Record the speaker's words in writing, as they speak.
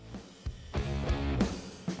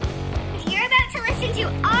to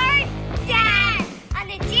our dad on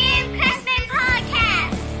the Cressman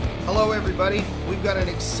podcast. Hello, everybody. We've got an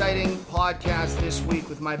exciting podcast this week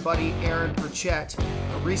with my buddy Aaron Pritchett.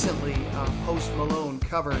 Recently, Post Malone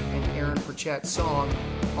covered an Aaron Pritchett song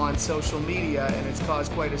on social media, and it's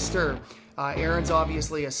caused quite a stir. Aaron's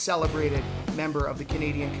obviously a celebrated member of the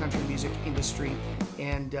Canadian country music industry,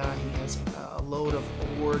 and he has a load of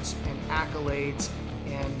awards and accolades,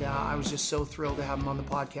 and I was just so thrilled to have him on the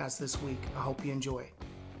podcast this week. I hope you enjoy.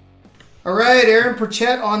 All right, Aaron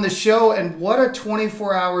Pritchett on the show, and what a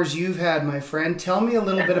 24 hours you've had, my friend. Tell me a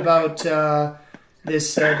little bit about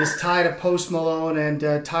this tie to Post Malone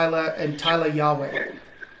and Tyler Yahweh.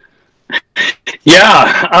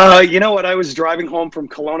 Yeah, you know what? I was driving home from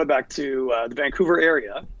Kelowna back to the Vancouver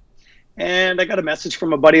area, and I got a message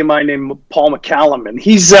from a buddy of mine named Paul McCallum, and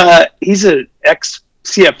he's an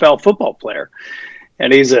ex-CFL football player,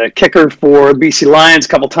 and he's a kicker for BC Lions a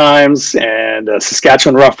couple times, and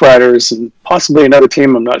Saskatchewan Roughriders, and possibly another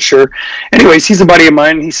team, I'm not sure. Anyways, he's a buddy of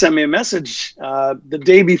mine, and he sent me a message the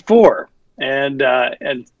day before, and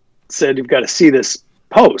said, "You've got to see this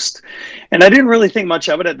post." And I didn't really think much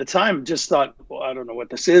of it at the time, just thought, well, I don't know what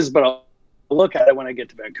this is, but I'll look at it when I get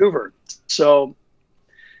to Vancouver. So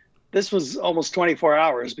this was almost 24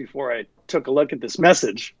 hours before I took a look at this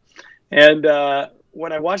message. And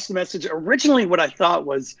when I watched the message, originally what I thought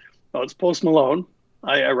was, oh, it's Post Malone.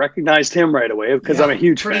 I recognized him right away because I'm a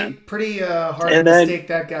huge fan. Pretty hard to mistake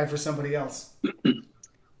that guy for somebody else.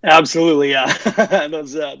 Absolutely, yeah.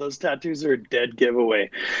 Those tattoos are a dead giveaway.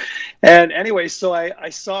 And anyway, so I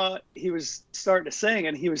saw he was starting to sing,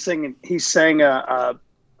 and he sang a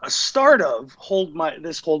start of Hold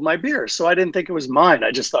My Beer. So I didn't think it was mine.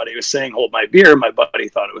 I just thought he was saying Hold My Beer. My buddy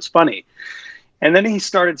thought it was funny. And then he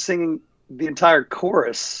started singing the entire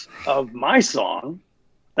chorus of my song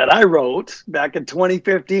that I wrote back in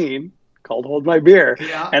 2015 called Hold My Beer.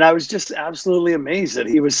 Yeah. And I was just absolutely amazed that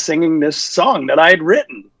he was singing this song that I had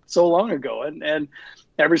written so long ago. And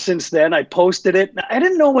ever since then, I posted it. I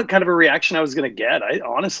didn't know what kind of a reaction I was going to get. I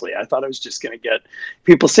thought I was just going to get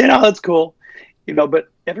people saying, "Oh, that's cool," but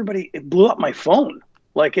it blew up my phone.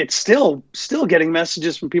 Like, it's still getting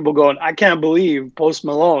messages from people going, "I can't believe Post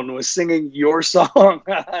Malone was singing your song."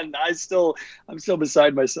 And I'm still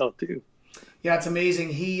beside myself too. Yeah, it's amazing.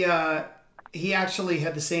 He actually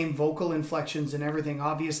had the same vocal inflections and everything.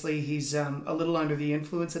 Obviously, he's a little under the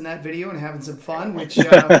influence in that video and having some fun, which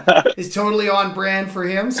is totally on brand for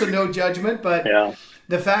him, so no judgment. But yeah,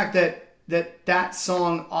 the fact that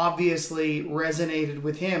song obviously resonated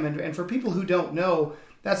with him. And for people who don't know,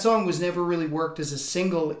 that song was never really worked as a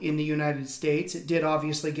single in the United States. It did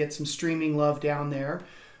obviously get some streaming love down there.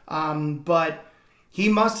 But he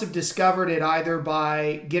must have discovered it either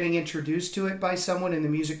by getting introduced to it by someone in the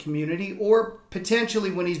music community, or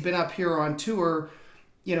potentially when he's been up here on tour.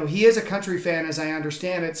 He is a country fan, as I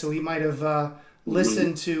understand it, so he might have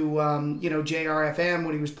listened to JRFM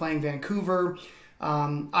when he was playing Vancouver.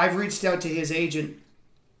 I've reached out to his agent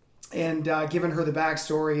and given her the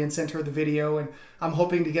backstory and sent her the video, and I'm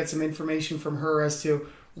hoping to get some information from her as to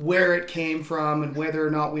where it came from and whether or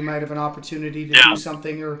not we might have an opportunity to do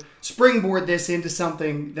something or springboard this into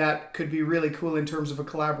something that could be really cool in terms of a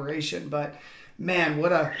collaboration. But man,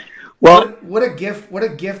 what a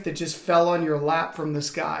gift that just fell on your lap from the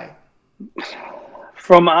sky.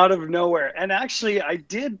 From out of nowhere. And actually, I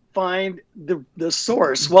did find the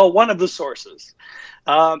source. Well, one of the sources.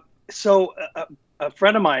 So a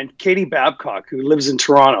friend of mine, Katie Babcock, who lives in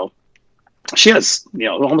Toronto, she has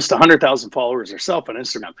almost 100,000 followers herself on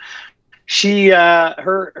Instagram. She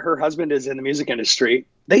her husband is in the music industry.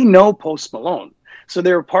 They know Post Malone, so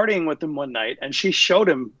they were partying with him one night, and she showed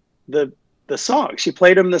him the song. She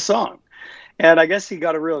played him the song, and I guess he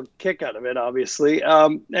got a real kick out of it, obviously.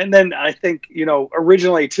 And then I think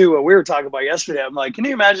originally too, what we were talking about yesterday, I'm like, can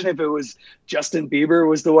you imagine if it was Justin Bieber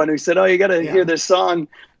was the one who said, "Oh, you got to hear this song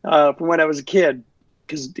from when I was a kid,"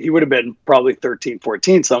 because he would have been probably 13,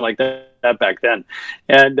 14, something like that back then.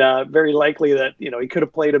 And very likely that, he could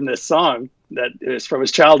have played him this song that is from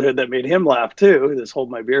his childhood that made him laugh too, this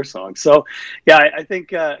Hold My Beer song. So yeah, I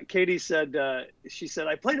think Katie said, she said,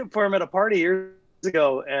 I played it for him at a party years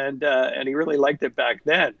ago, and he really liked it back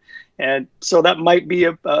then. And so that might be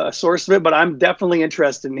a source of it, but I'm definitely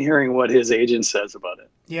interested in hearing what his agent says about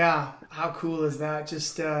it. Yeah. How cool is that?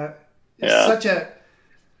 Just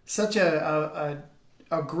such a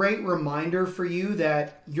great reminder for you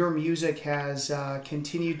that your music has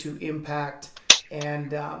continued to impact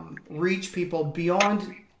and reach people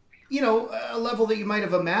beyond, a level that you might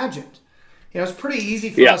have imagined. It's pretty easy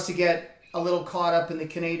for us to get a little caught up in the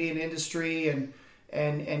Canadian industry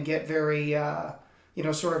and get very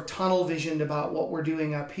sort of tunnel visioned about what we're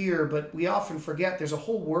doing up here, but we often forget there's a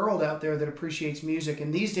whole world out there that appreciates music.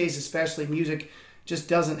 And these days, especially, music just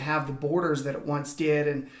doesn't have the borders that it once did,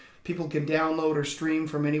 and people can download or stream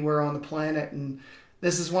from anywhere on the planet. And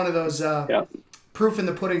this is one of those proof in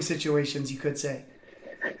the pudding situations, you could say.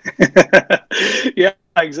 Yeah,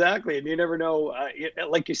 exactly. And you never know.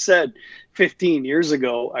 Like you said, 15 years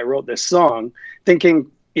ago, I wrote this song thinking,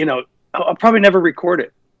 I'll probably never record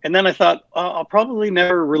it. And then I thought, I'll probably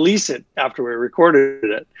never release it after we recorded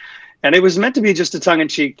it. And it was meant to be just a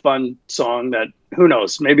tongue-in-cheek, fun song that, who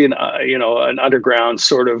knows, maybe an underground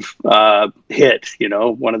sort of hit,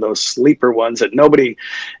 one of those sleeper ones that nobody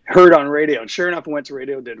heard on radio. And sure enough, it went to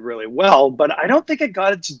radio, did really well, but I don't think it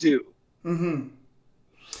got its due. Mm-hmm.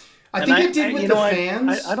 I think it did with the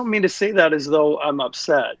fans. I don't mean to say that as though I'm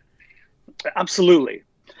upset. Absolutely.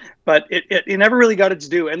 But it never really got its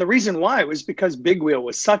due. And the reason why was because Big Wheel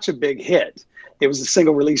was such a big hit. It was a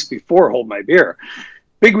single release before Hold My Beer.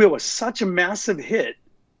 Big Wheel was such a massive hit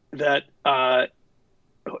that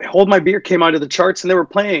Hold My Beer came out of the charts, and they were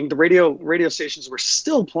playing, the radio stations were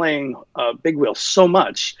still playing Big Wheel so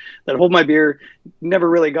much that Hold My Beer never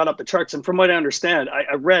really got up the charts. And from what I understand,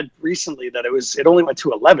 I read recently that it only went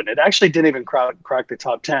to 11. It actually didn't even crack the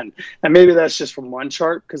top 10. And maybe that's just from one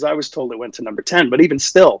chart, because I was told it went to number 10. But even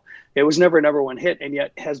still, it was never a number one hit, and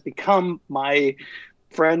yet has become my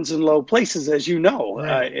Friends in Low Places, as you know.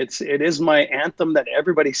 Right. It is my anthem that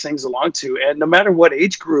everybody sings along to, and no matter what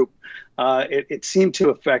age group, it seemed to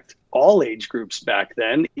affect all age groups back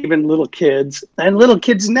then, even little kids and little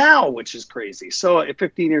kids now, which is crazy. So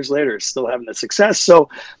 15 years later, it's still having the success. So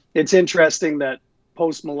it's interesting that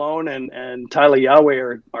Post Malone and Tyler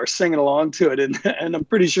Yahweh are singing along to it, and I'm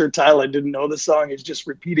pretty sure Tyler didn't know the song. He's just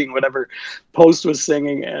repeating whatever Post was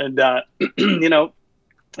singing, and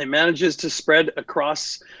it manages to spread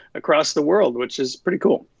across the world, which is pretty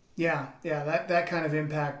cool. Yeah, that kind of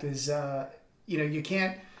impact is, you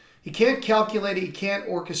can't calculate it, you can't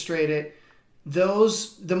orchestrate it.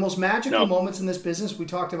 The most magical moments in this business, we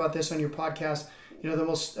talked about this on your podcast,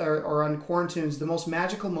 or on Quarantunes, the most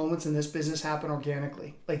magical moments in this business happen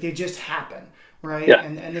organically. Like, they just happen, right? Yeah.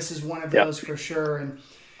 And this is one of those for sure. And,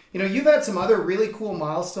 you've had some other really cool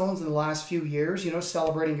milestones in the last few years,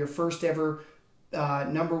 celebrating your first ever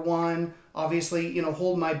number one. Obviously,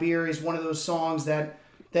 Hold My Beer is one of those songs that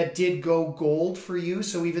did go gold for you.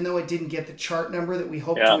 So even though it didn't get the chart number that we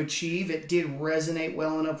hoped to achieve, it did resonate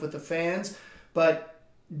well enough with the fans. But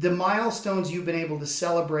the milestones you've been able to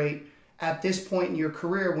celebrate at this point in your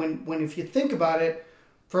career, when if you think about it,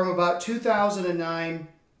 from about 2009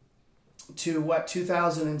 to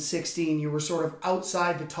 2016, you were sort of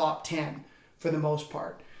outside the top 10 for the most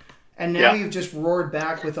part. And now you've just roared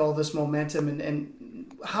back with all this momentum.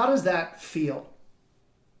 And how does that feel?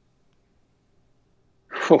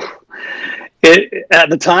 At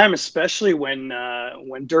the time, especially when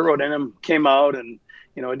Dirt Road Denim came out, and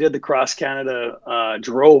I did the cross Canada,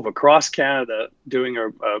 drove across Canada doing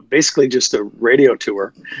basically just a radio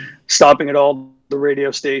tour, stopping at all the radio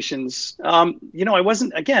stations. I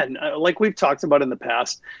wasn't, again, like we've talked about in the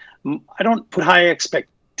past, I don't put high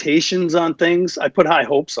expectations on things. I put high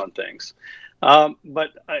hopes on things.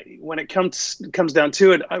 But when it comes down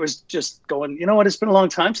to it, I was just going, it's been a long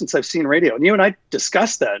time since I've seen radio. And you and I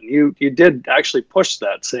discussed that. And you did actually push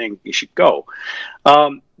that, saying you should go,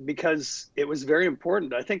 because it was very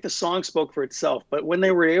important. I think the song spoke for itself. But when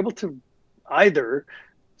they were able to either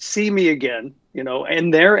see me again, in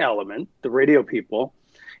their element, the radio people,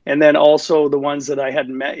 and then also the ones that I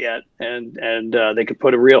hadn't met yet, and they could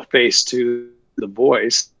put a real face to the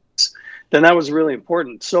voice, then that was really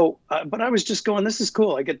important. So, but I was just going, this is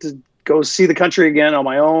cool. I get to go see the country again on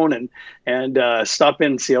my own, and stop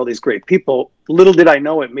in and see all these great people. Little did I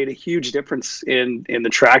know it made a huge difference in the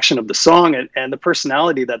traction of the song and the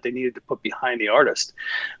personality that they needed to put behind the artist.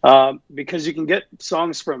 Because you can get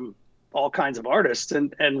songs from all kinds of artists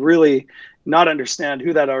and really not understand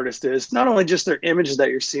who that artist is, not only just their image that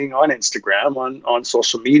you're seeing on Instagram, on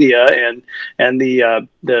social media, and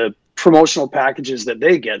the promotional packages that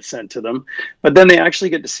they get sent to them, but then they actually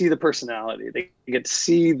get to see the personality. They get to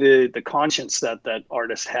see the conscience that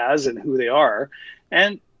artist has and who they are,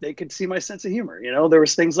 and they could see my sense of humor. There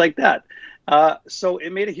was things like that. So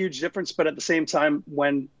it made a huge difference. But at the same time,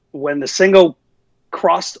 when the single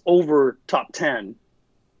crossed over top 10,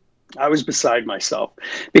 I was beside myself,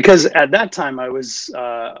 because at that time I was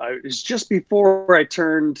just before I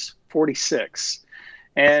turned 46,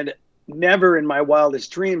 and never in my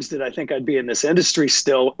wildest dreams did I think I'd be in this industry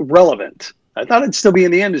still relevant. I thought I'd still be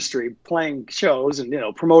in the industry playing shows and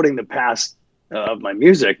promoting the past of my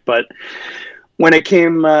music. But when it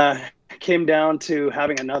came came down to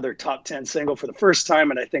having another top 10 single for the first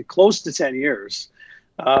time in, I think, close to 10 years,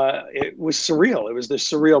 it was surreal. It was the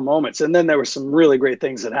surreal moments. And then there were some really great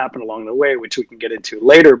things that happened along the way, which we can get into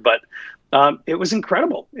later. But it was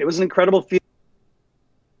incredible. It was an incredible feeling.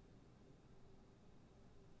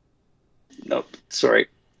 Nope, sorry.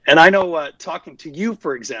 And I know talking to you,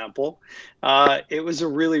 for example, it was a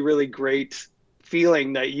really, really great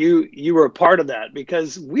feeling that you were a part of that,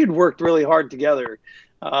 because we'd worked really hard together,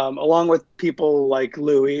 along with people like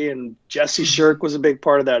Louis, and Jesse Shirk was a big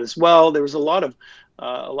part of that as well. There was a lot of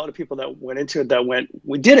people that went into it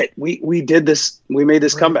we did it. We did this. We made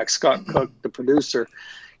this comeback. Scott Cook, the producer,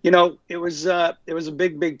 it was a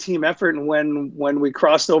big team effort. And when we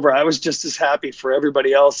crossed over, I was just as happy for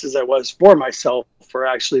everybody else as I was for myself, for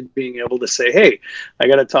actually being able to say, hey, I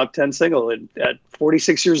got a top 10 single at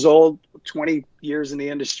 46 years old, 20 years in the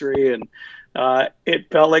industry. And it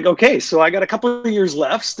felt like, okay, so I got a couple of years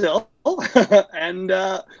left still. And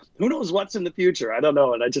who knows what's in the future? I don't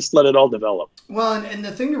know. And I just let it all develop. Well, and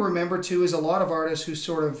the thing to remember too is a lot of artists who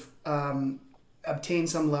sort of obtain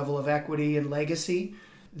some level of equity and legacy,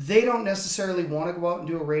 they don't necessarily want to go out and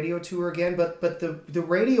do a radio tour again, but the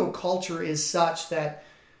radio culture is such that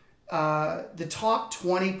the top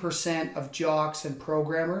 20% of jocks and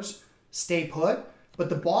programmers stay put, but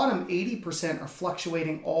the bottom 80% are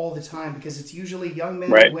fluctuating all the time, because it's usually young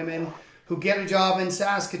men and women who get a job in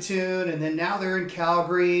Saskatoon, and then now they're in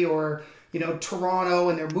Calgary or Toronto,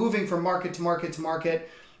 and they're moving from market to market to market,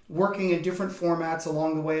 working in different formats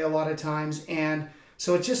along the way a lot of times. And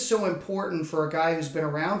so it's just so important for a guy who's been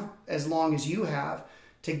around as long as you have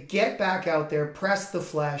to get back out there, press the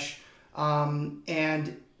flesh,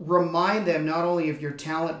 and remind them not only of your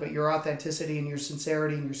talent, but your authenticity and your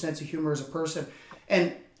sincerity and your sense of humor as a person.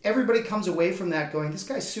 And everybody comes away from that going, this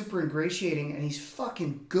guy's super ingratiating and he's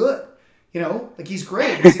fucking good. Like he's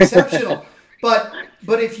great, he's exceptional. But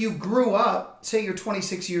if you grew up, say you're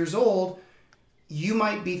 26 years old, you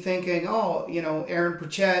might be thinking, oh, Aaron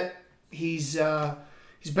Pritchett, he's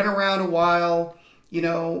been around a while,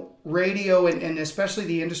 radio and especially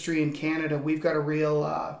the industry in Canada, we've got a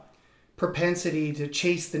real propensity to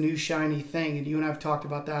chase the new shiny thing. And you and I have talked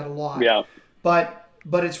about that a lot. Yeah. But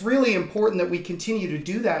it's really important that we continue to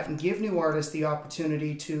do that and give new artists the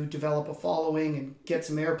opportunity to develop a following and get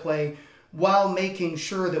some airplay, while making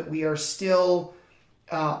sure that we are still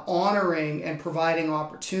honoring and providing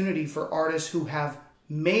opportunity for artists who have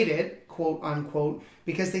made it, quote unquote,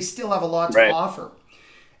 because they still have a lot to offer.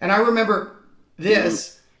 And I remember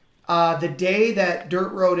this, the day that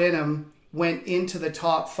Dirt Road In 'Em went into the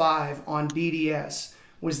top 5 on BDS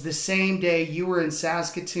was the same day you were in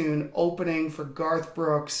Saskatoon opening for Garth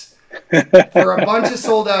Brooks for a bunch of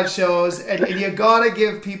sold out shows. And you got to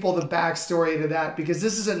give people the backstory to that, because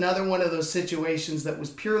this is another one of those situations that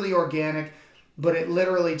was purely organic, but it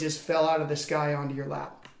literally just fell out of the sky onto your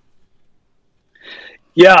lap.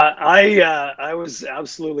 Yeah, I was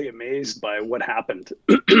absolutely amazed by what happened.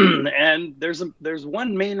 And there's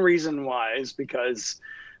one main reason why, is because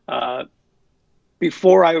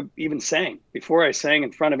before I sang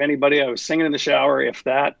in front of anybody, I was singing in the shower, if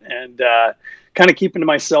that, and kind of keeping to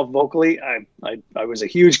myself vocally. I was a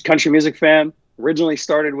huge country music fan. Originally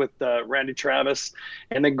started with Randy Travis,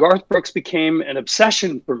 and then Garth Brooks became an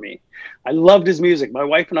obsession for me. I loved his music. My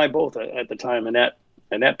wife and I both at the time,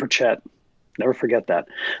 Annette Pritchett, never forget that.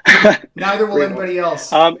 Neither will anybody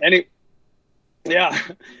else. Yeah.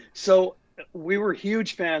 So we were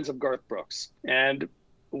huge fans of Garth Brooks, and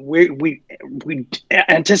we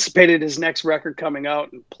anticipated his next record coming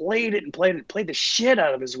out, and played the shit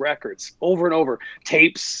out of his records over and over,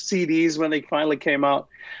 tapes, CDs when they finally came out,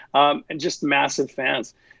 and just massive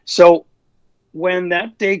fans. So when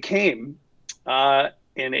that day came,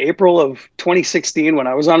 in April of 2016, when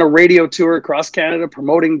I was on a radio tour across Canada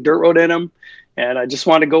promoting Dirt Road In 'Em, and I just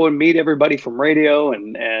wanted to go and meet everybody from radio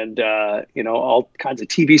and all kinds of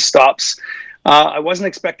TV stops, I wasn't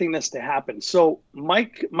expecting this to happen. So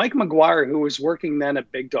Mike McGuire, who was working then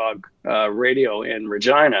at Big Dog Radio in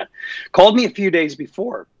Regina, called me a few days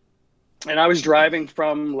before. And I was driving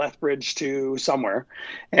from Lethbridge to somewhere.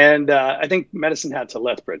 And I think Medicine Hat to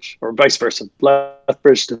Lethbridge, or vice versa,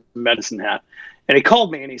 Lethbridge to Medicine Hat. And he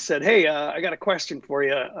called me and he said, hey, I got a question for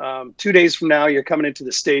you. 2 days from now, you're coming into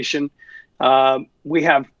the station. We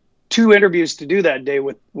have 2 interviews to do that day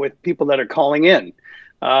with people that are calling in.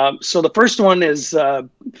 So the first one is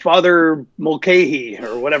Father Mulcahy,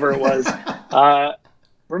 or whatever it was.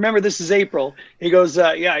 remember, this is April. He goes,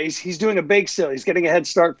 yeah, he's doing a bake sale. He's getting a head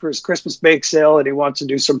start for his Christmas bake sale, and he wants to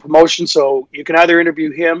do some promotion. So you can either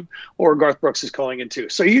interview him or Garth Brooks is calling in too.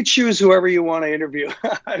 So you choose whoever you want to interview.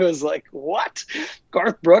 I was like, what?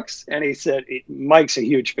 Garth Brooks? And he said, Mike's a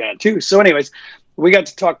huge fan too. So anyways, we got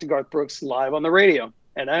to talk to Garth Brooks live on the radio.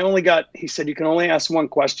 And he said, you can only ask one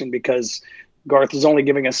question because Garth is only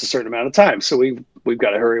giving us a certain amount of time. So we've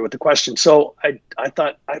got to hurry with the question. So I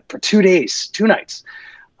thought for 2 days, 2 nights,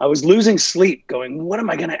 I was losing sleep going, what am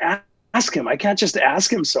I going to ask him? I can't just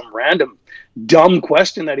ask him some random dumb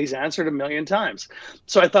question that he's answered a million times.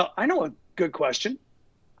 So I thought, I know a good question.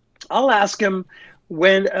 I'll ask him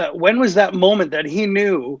when was that moment that he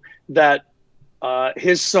knew that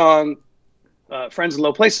his song, Friends in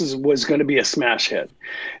Low Places, was going to be a smash hit.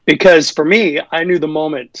 Because for me, I knew the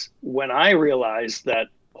moment when I realized that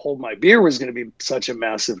Hold My Beer was going to be such a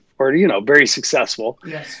massive, or, very successful.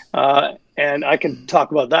 Yes. And I can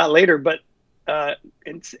talk about that later, but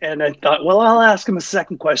and I thought, well, I'll ask him a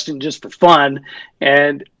second question just for fun.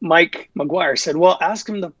 And Mike McGuire said, well, ask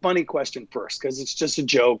him the funny question first, because it's just a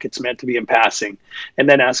joke. It's meant to be in passing. And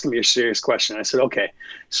then ask him your serious question. I said, okay.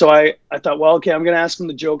 So I thought, well, okay, I'm going to ask him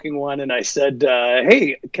the joking one. And I said,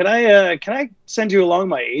 hey, can I send you along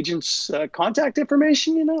my agent's contact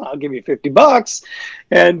information? I'll give you $50.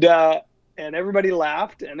 And everybody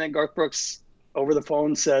laughed. And then Garth Brooks over the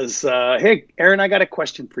phone says, hey, Aaron, I got a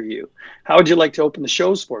question for you. How would you like to open the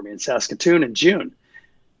shows for me in Saskatoon in June?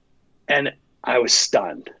 And I was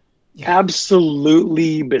stunned,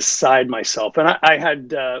 absolutely beside myself. And I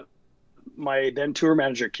had my then tour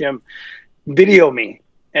manager, Kim, video me.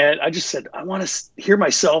 And I just said, I want to hear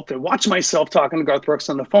myself and watch myself talking to Garth Brooks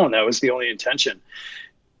on the phone. That was the only intention.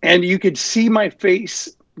 And you could see my face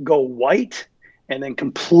go white and then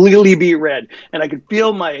completely be red. And I could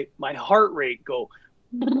feel my heart rate go,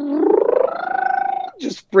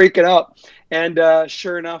 just freaking out. And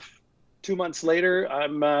sure enough, 2 months later,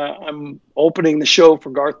 I'm opening the show for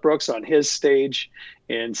Garth Brooks on his stage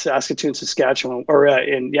in Saskatoon, Saskatchewan, or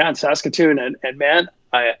in Saskatoon. And man,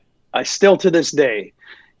 I still to this day,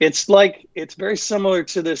 it's very similar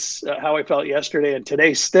to this, how I felt yesterday and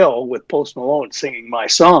today still with Post Malone singing my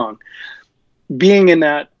song, being in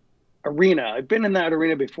that arena. I've been in that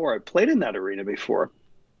arena before. I played in that arena before.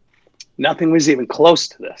 Nothing was even close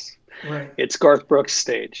to this. Right. It's Garth Brooks'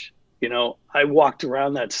 stage. I walked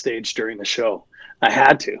around that stage during the show. I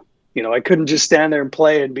had to. I couldn't just stand there and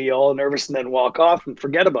play and be all nervous and then walk off and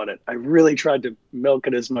forget about it. I really tried to milk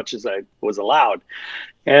it as much as I was allowed.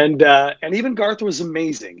 And even Garth was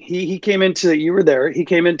amazing. He came into, you were there, he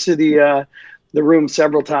came into the room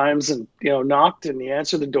several times and, knocked, and he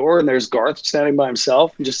answered the door, and there's Garth standing by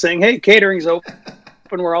himself and just saying, hey, catering's open.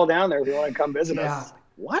 We're all down there if you want to come visit us.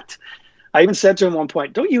 What? I even said to him at one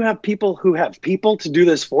point, don't you have people who have people to do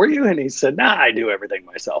this for you? And he said, nah, I do everything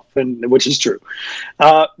myself, which is true.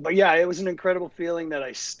 But yeah, it was an incredible feeling that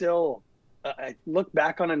I still, I look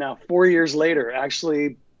back on it now 4 years later,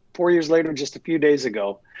 actually 4 years later, just a few days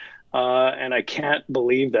ago. And I can't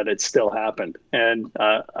believe that it still happened. And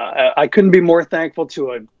I couldn't be more thankful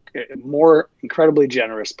to a more incredibly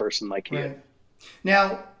generous person like he is.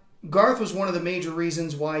 Now, Garth was one of the major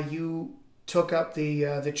reasons why you took up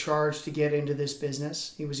the charge to get into this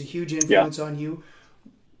business. He was a huge influence on you.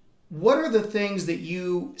 What are the things that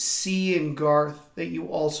you see in Garth that you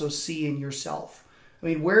also see in yourself? I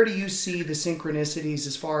mean, where do you see the synchronicities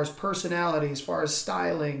as far as personality, as far as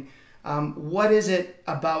styling? What is it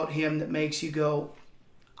about him that makes you go,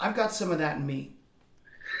 I've got some of that in me?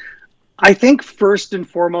 I think first and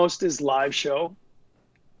foremost is live show,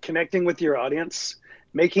 connecting with your audience,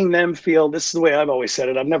 making them feel, this is the way I've always said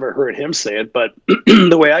it. I've never heard him say it, but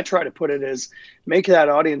the way I try to put it is make that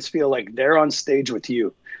audience feel like they're on stage with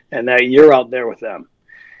you and that you're out there with them.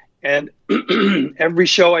 And every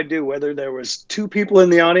show I do, whether there was 2 people in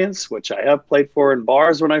the audience, which I have played for in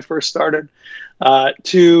bars when I first started,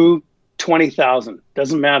 to 20,000,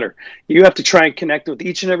 doesn't matter. You have to try and connect with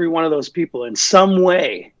each and every one of those people in some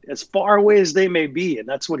way, as far away as they may be. And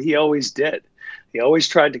that's what he always did. He always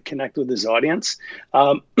tried to connect with his audience.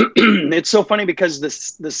 It's so funny because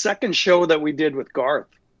the second show that we did with Garth,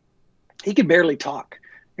 he could barely talk.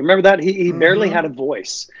 Remember that? He barely had a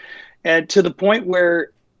voice. And to the point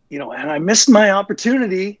where, and I missed my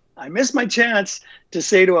opportunity. I missed my chance to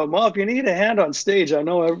say to him, well, if you need a hand on stage, I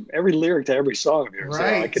know every lyric to every song of yours, so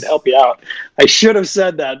I could help you out. I should have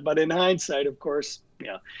said that. But in hindsight, of course,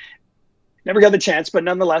 never got the chance. But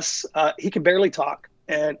nonetheless, he could barely talk.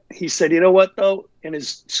 And he said, you know what, though, in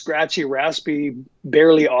his scratchy, raspy,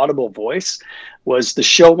 barely audible voice, was the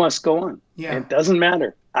show must go on. Yeah. It doesn't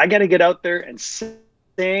matter. I got to get out there and sing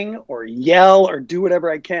sing or yell or do whatever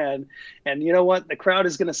I can. And you know what? The crowd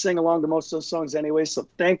is going to sing along to most of those songs anyway. So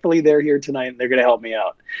thankfully they're here tonight and they're going to help me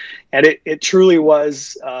out. And it truly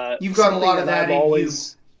was, You've got a lot of that in you.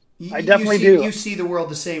 I definitely do. You see the world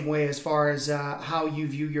the same way as far as how you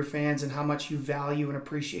view your fans and how much you value and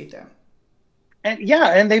appreciate them. And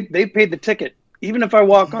yeah, and they paid the ticket. Even if I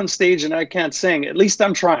walk on stage and I can't sing, at least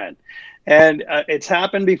I'm trying. And it's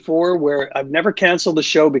happened before where I've never canceled the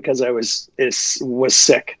show because I was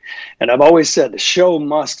sick. And I've always said the show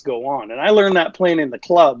must go on. And I learned that playing in the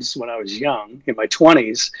clubs when I was young, in my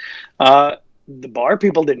 20s. The bar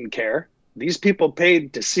people didn't care. These people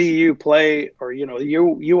paid to see you play, or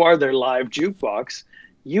you are their live jukebox.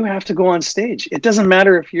 You have to go on stage. It doesn't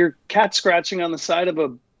matter if you're cat scratching on the side of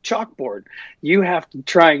a chalkboard. You have to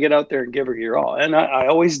try and get out there and give it your all. And I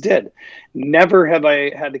always did. Never have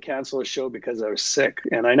I had to cancel a show because I was sick,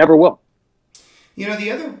 and I never will.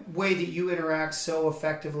 The other way that you interact so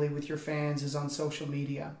effectively with your fans is on social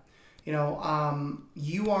media. You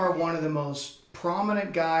are one of the most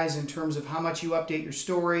prominent guys in terms of how much you update your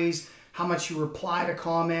stories, how much you reply to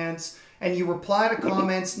comments, and you reply to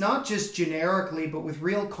comments not just generically, but with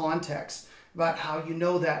real context about how you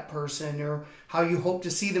know that person or how you hope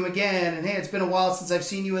to see them again. And hey, it's been a while since I've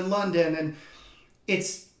seen you in London. And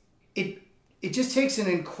it just takes an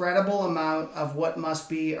incredible amount of what must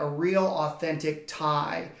be a real authentic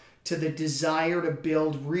tie to the desire to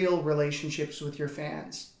build real relationships with your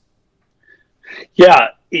fans. Yeah,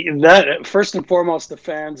 that first and foremost, the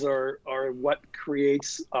fans are what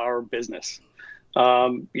creates our business.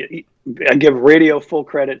 I give radio full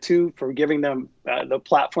credit too for giving them the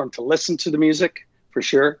platform to listen to the music, for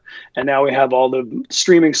sure. And now we have all the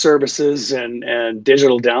streaming services and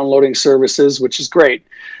digital downloading services, which is great.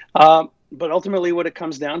 But ultimately what it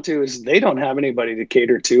comes down to is they don't have anybody to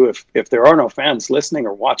cater to if there are no fans listening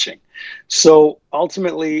or watching. So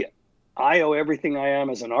ultimately, I owe everything I am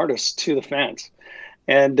as an artist to the fans.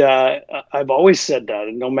 And I've always said that,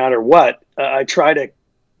 and no matter what, I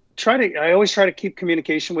always try to keep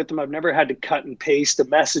communication with them. I've never had to cut and paste a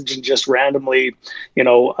message and just randomly,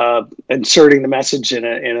 inserting the message in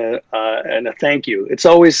a thank you. It's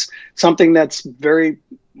always something that's very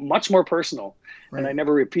much more personal. Right. And I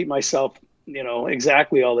never repeat myself,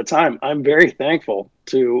 exactly all the time. I'm very thankful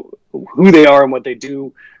to who they are and what they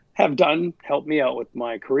do have done, helped me out with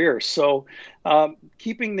my career. So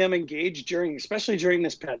keeping them engaged especially during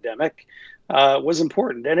this pandemic, was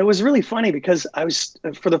important. And it was really funny because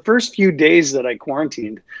for the first few days that I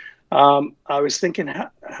quarantined, I was thinking,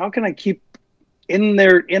 how can I keep in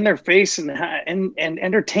their face and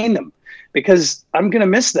entertain them? Because I'm going to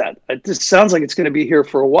miss that. It just sounds like it's going to be here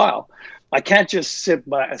for a while. I can't just sit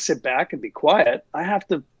back and be quiet. I have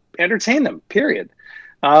to entertain them, period.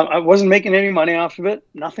 I wasn't making any money off of it.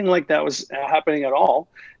 Nothing like that was happening at all.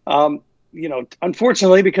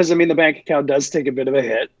 Unfortunately, because the bank account does take a bit of a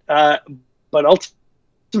hit. But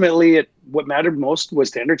ultimately, what mattered most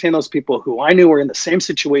was to entertain those people who I knew were in the same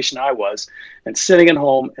situation I was, and sitting at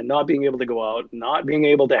home and not being able to go out, not being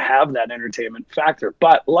able to have that entertainment factor.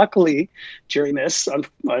 But luckily, during this,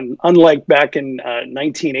 unlike back in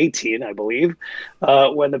 1918, I believe,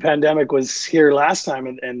 when the pandemic was here last time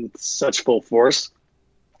in such full force,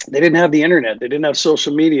 they didn't have the internet. They didn't have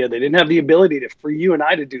social media. They didn't have the ability for you and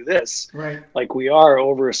I to do this like we are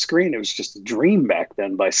over a screen. It was just a dream back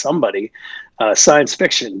then by somebody, science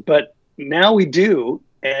fiction. But now we do.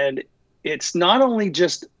 And it's not only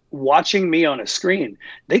just watching me on a screen.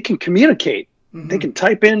 They can communicate. Mm-hmm. They can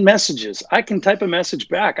type in messages. I can type a message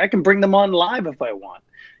back. I can bring them on live if I want,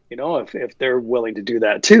 if they're willing to do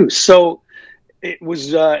that too. So it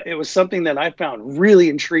was something that I found really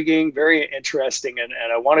intriguing, very interesting, and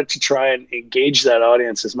I wanted to try and engage that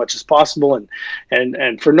audience as much as possible,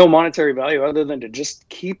 and for no monetary value other than to just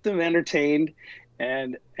keep them entertained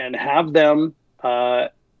and have them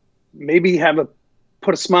maybe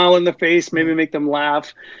put a smile in their face, maybe make them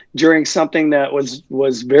laugh during something that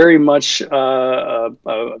was very much a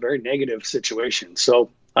very negative situation. So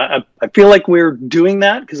I feel like we're doing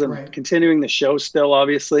that because I'm continuing the show still,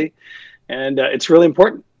 obviously. And it's really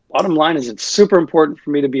important. Bottom line is it's super important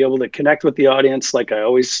for me to be able to connect with the audience like I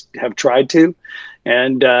always have tried to,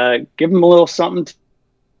 and give them a little something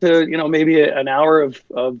to, maybe an hour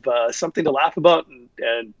of something to laugh about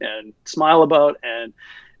and smile about and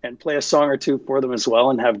play a song or two for them as well,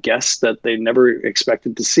 and have guests that they never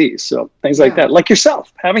expected to see. So things like that, like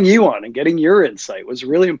yourself, having you on and getting your insight was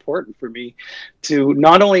really important for me to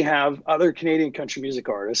not only have other Canadian country music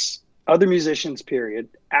artists, other musicians, period,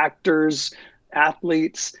 actors,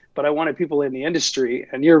 athletes, but I wanted people in the industry,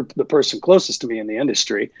 and you're the person closest to me in the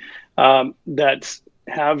industry, that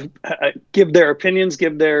have give their opinions,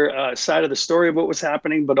 give their side of the story of what was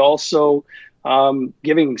happening, but also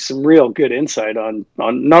giving some real good insight on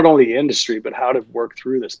not only the industry but how to work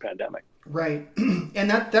through this pandemic. Right. And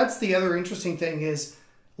that's the other interesting thing is,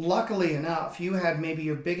 luckily enough, you had maybe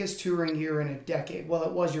your biggest touring year in a decade. Well,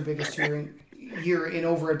 it was your biggest touring year in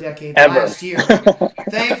over a decade last year.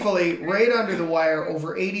 Thankfully, right under the wire,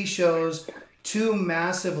 over 80 shows, 2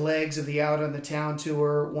 massive legs of the Out on the Town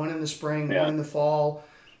tour, one in the spring, one in the fall.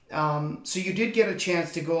 So you did get a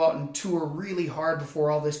chance to go out and tour really hard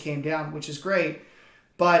before all this came down, which is great.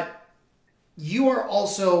 But you are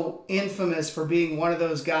also infamous for being one of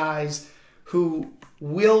those guys who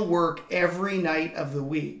will work every night of the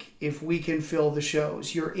week if we can fill the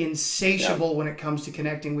shows. You're insatiable when it comes to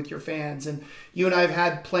connecting with your fans. And you and I have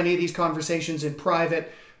had plenty of these conversations in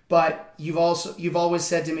private, but you've always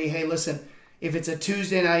said to me, hey, listen, if it's a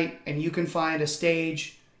Tuesday night and you can find a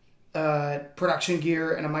stage, production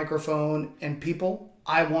gear and a microphone and people,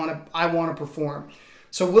 I want to perform.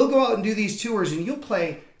 So we'll go out and do these tours and you'll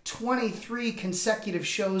play 23 consecutive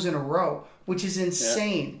shows in a row, which is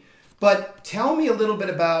insane. Yeah. But tell me a little bit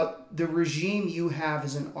about the regime you have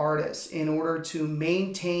as an artist in order to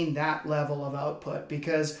maintain that level of output,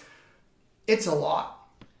 because it's a lot.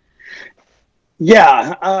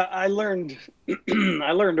 Yeah, I learned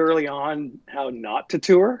early on how not to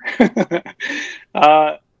tour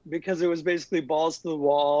because it was basically balls to the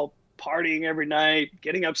wall, partying every night,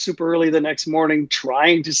 getting up super early the next morning,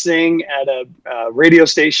 trying to sing at a radio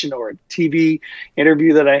station or a TV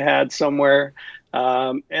interview that I had somewhere,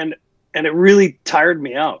 and it really tired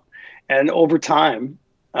me out. And over time,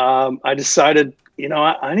 I decided,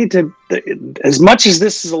 I need to, as much as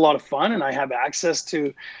this is a lot of fun and I have access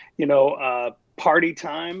to, party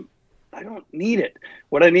time, I don't need it.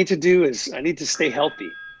 What I need to do is I need to stay healthy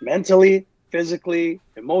mentally, physically,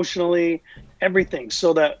 emotionally, everything,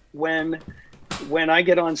 so that when I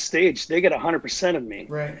get on stage, they get 100% of me.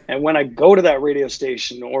 Right. And when I go to that radio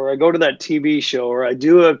station or I go to that TV show or I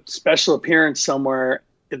do a special appearance somewhere,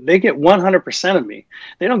 they get 100% of me.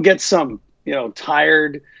 They don't get some,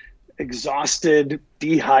 tired, exhausted,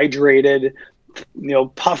 dehydrated,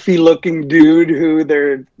 puffy looking dude who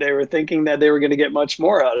they were thinking that they were going to get much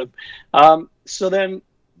more out of. So then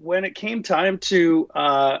when it came time to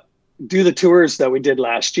do the tours that we did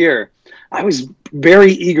last year, I was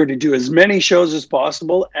very eager to do as many shows as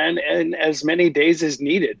possible and as many days as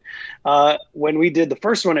needed. When we did the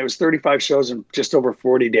first one, it was 35 shows in just over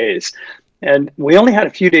 40 days. And we only had a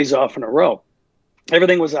few days off in a row.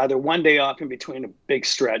 Everything was either one day off in between a big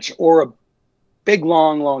stretch or a big,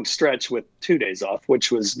 long stretch with 2 days off,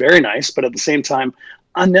 which was very nice, but at the same time,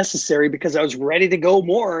 unnecessary because I was ready to go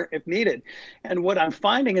more if needed. And what I'm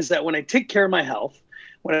finding is that when I take care of my health,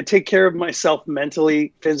 when I take care of myself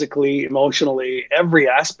mentally, physically, emotionally, every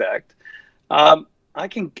aspect, I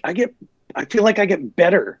feel like I get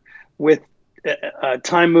better with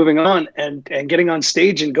time moving on and getting on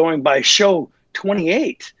stage and going by show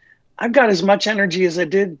 28. I've got as much energy as I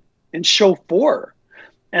did in show 4,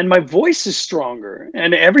 and my voice is stronger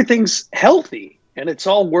and everything's healthy and it's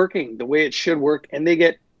all working the way it should work. And they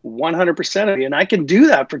get 100% of me, and I can do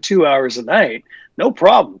that for 2 hours a night. No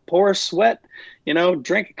problem. Pour a sweat,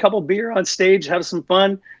 drink a couple beer on stage, have some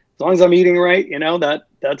fun. As long as I'm eating right,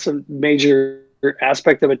 that's a major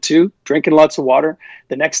aspect of it too. Drinking lots of water.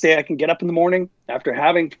 The next day I can get up in the morning after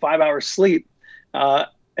having 5 hours sleep,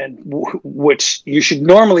 which you should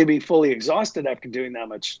normally be fully exhausted after doing that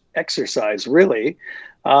much exercise, really,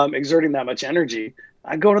 exerting that much energy.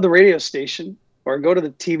 I go to the radio station or go to the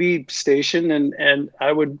TV station and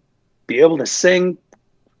I would be able to sing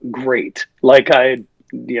great. Like I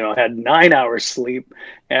had 9 hours sleep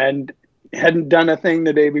and hadn't done a thing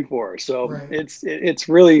the day before. So right. It's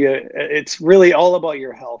really all about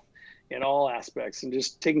your health in all aspects and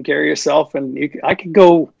just taking care of yourself. And I could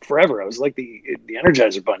go forever. I was like the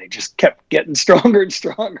Energizer Bunny, just kept getting stronger and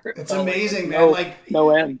stronger. It's amazing, man. No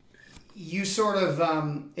end. You sort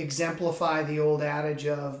of exemplify the old adage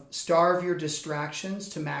of starve your distractions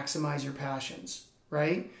to maximize your passions,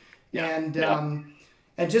 right? Yeah.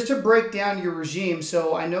 And just to break down your regime,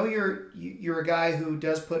 so I know you're a guy who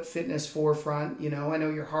does put fitness forefront. I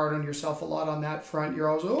know you're hard on yourself a lot on that front. You're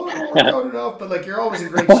always, I don't work out enough, but you're always in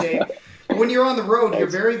great shape. But when you're on the road, you're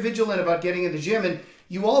very vigilant about getting in the gym, and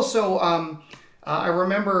you also, I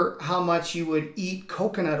remember how much you would eat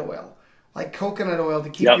coconut oil,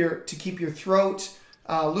 to keep your throat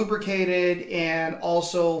lubricated, and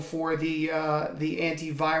also for the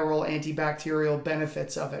antiviral, antibacterial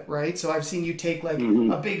benefits of it, right? So I've seen you take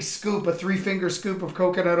a big scoop, a 3-finger scoop of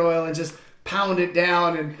coconut oil and just pound it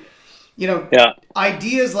down. And, Yeah.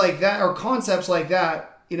 ideas like that or concepts like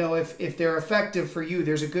that, if they're effective for you,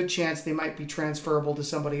 there's a good chance they might be transferable to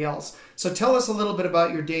somebody else. So tell us a little bit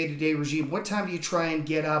about your day-to-day regime. What time do you try and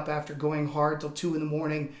get up after going hard till 2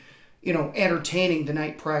 a.m, entertaining the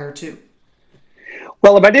night prior to?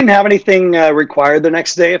 Well, if I didn't have anything required the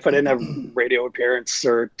next day, if I didn't have radio appearance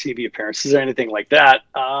or TV appearances or anything like that,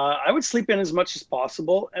 I would sleep in as much as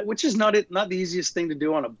possible, which is not the easiest thing to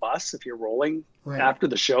do on a bus if you're rolling after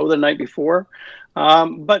the show the night before.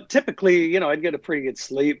 But typically, I'd get a pretty good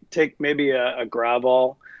sleep, take maybe a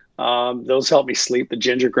Gravol. Those help me sleep, the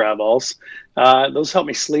ginger Gravols. Those help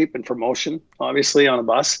me sleep and for motion, obviously, on a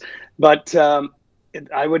bus. But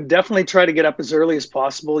I would definitely try to get up as early as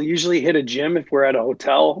possible. Usually hit a gym if we're at a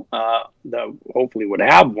hotel that hopefully would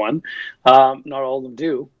have one. Not all of them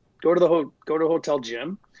do. Go to a hotel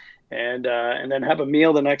gym, and then have a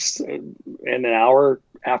meal the next in an hour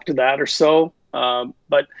after that or so.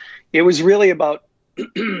 But it was really about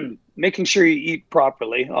making sure you eat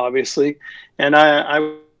properly, obviously. And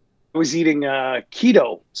I was eating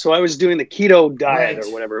keto, so I was doing the keto diet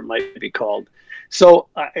or whatever it might be called. So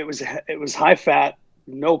it was high fat,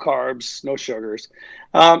 no carbs, no sugars.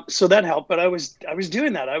 So that helped. But I was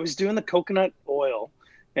doing that. I was doing the coconut oil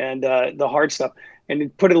and the hard stuff, and you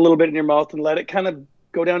put it a little bit in your mouth and let it kind of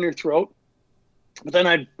go down your throat. But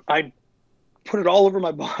then I'd put it all over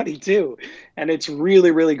my body too, and it's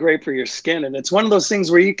really, really great for your skin. And it's one of those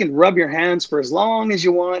things where you can rub your hands for as long as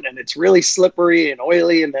you want, and it's really slippery and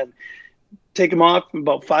oily, and then take them off.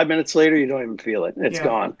 About 5 minutes later, you don't even feel it. It's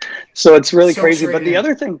gone. So it's really crazy. But the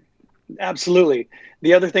other thing, absolutely.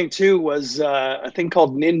 The other thing too was a thing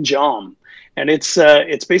called ninjam, and it's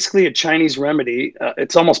basically a Chinese remedy.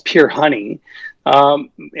 It's almost pure honey,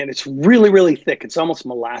 and it's really, really thick. It's almost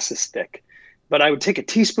molasses thick. But I would take a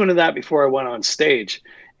teaspoon of that before I went on stage.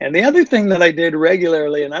 And the other thing that I did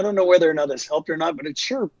regularly, and I don't know whether or not this helped or not, but it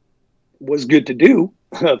sure was good to do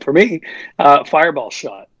for me, fireball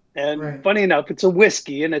shot. And funny enough, it's a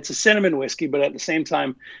whiskey, and it's a cinnamon whiskey, but at the same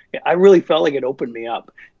time, I really felt like it opened me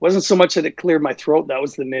up. It wasn't so much that it cleared my throat, that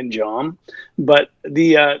was the ninjam, but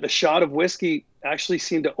the shot of whiskey actually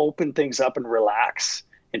seemed to open things up and relax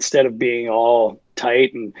instead of being all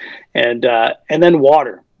tight. And then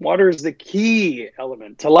water. Water is the key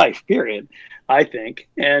element to life, period, I think.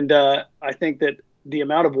 And I think that the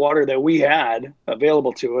amount of water that we had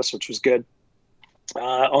available to us, which was good,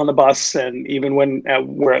 on the bus, and even when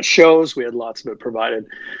we're at shows, we had lots of it provided.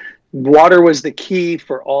 Water was the key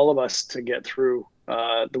for all of us to get through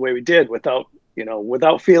the way we did without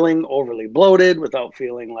feeling overly bloated, without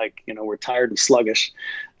feeling like, we're tired and sluggish.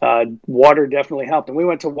 Water definitely helped. And we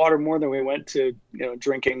went to water more than we went to,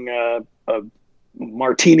 drinking a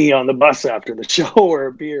martini on the bus after the show or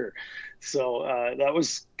a beer. So that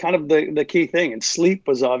was kind of the key thing. And sleep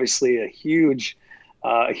was obviously a huge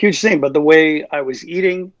thing. But the way I was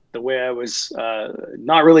eating, the way I was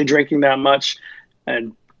not really drinking that much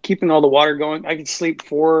and keeping all the water going, I could sleep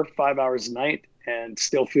 4 or 5 hours a night and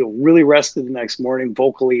still feel really rested the next morning,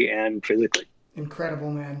 vocally and physically.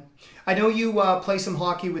 Incredible, man. I know you play some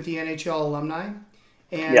hockey with the NHL alumni.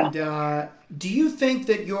 And do you think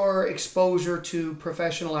that your exposure to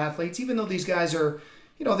professional athletes, even though these guys are,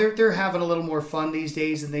 they're having a little more fun these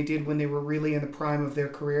days than they did when they were really in the prime of their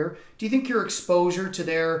career, do you think your exposure to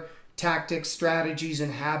their tactics, strategies,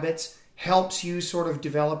 and habits helps you sort of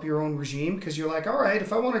develop your own regime? Because you're like, all right,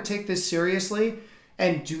 if I want to take this seriously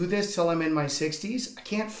and do this till I'm in my 60s, I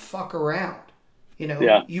can't fuck around.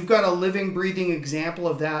 You've got a living, breathing example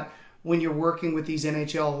of that when you're working with these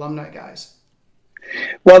NHL alumni guys.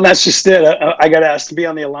 Well, that's just it. I got asked to be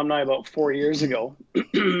on the alumni about 4 years ago.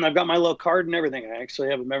 I've got my little card and everything. I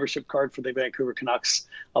actually have a membership card for the Vancouver Canucks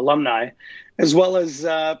alumni, as well as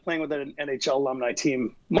playing with an NHL alumni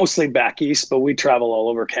team, mostly back east, but we travel all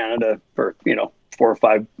over Canada for, 4 or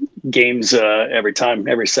 5 games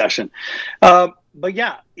every session. But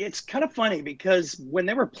yeah, it's kind of funny because when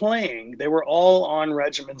they were playing, they were all on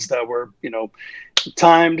regimens that were,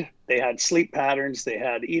 timed. They had sleep patterns, they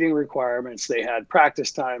had eating requirements, they had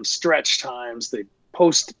practice times, stretch times, the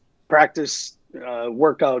post-practice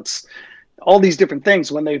workouts, all these different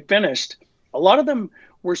things. When they finished, a lot of them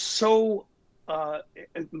were so,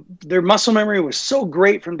 their muscle memory was so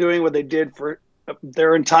great from doing what they did for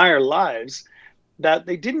their entire lives that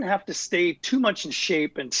they didn't have to stay too much in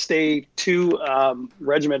shape and stay too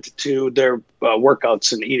regimented to their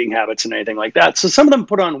workouts and eating habits and anything like that. So some of them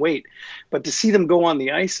put on weight, but to see them go on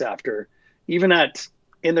the ice after, even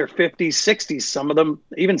in their 50s, 60s, some of them,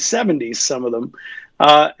 even 70s, some of them,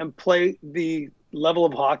 and play the level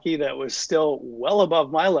of hockey that was still well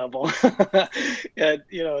above my level at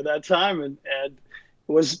that time, and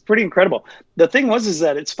was pretty incredible. The thing was, is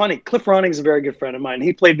that it's funny. Cliff Roning's a very good friend of mine.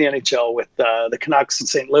 He played in the NHL with the Canucks in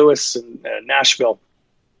St. Louis and Nashville.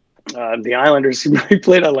 The Islanders. He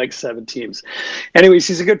played on like 7 teams. Anyways,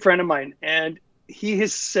 he's a good friend of mine, and he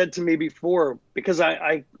has said to me before, because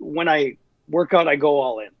I when I work out, I go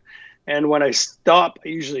all in, and when I stop, I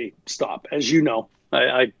usually stop. As you know,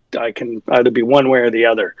 I can either be one way or the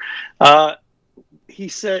other. He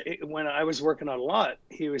said when I was working out a lot,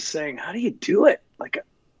 he was saying, "How do you do it? Like,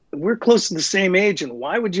 we're close to the same age, and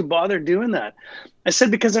why would you bother doing that?" I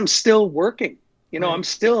said, "Because I'm still working. You know, Right.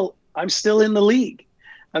 I'm still in the league.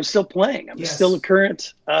 I'm still playing. I'm Yes. still a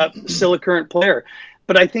current player."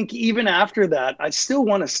 But I think even after that, I still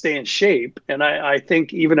want to stay in shape. And I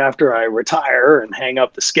think even after I retire and hang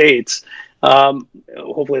up the skates,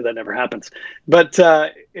 hopefully that never happens. But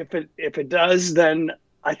if it does, then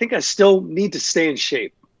I think I still need to stay in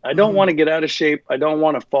shape. I don't want to get out of shape. I don't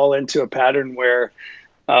want to fall into a pattern where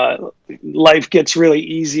life gets really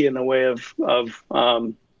easy in the way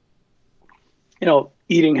of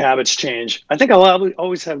eating habits change. I think I'll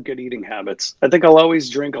always have good eating habits. I think I'll always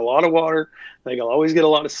drink a lot of water. I think I'll always get a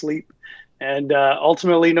lot of sleep. And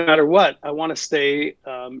ultimately, no matter what, I want to stay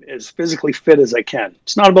as physically fit as I can.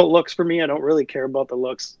 It's not about looks for me. I don't really care about the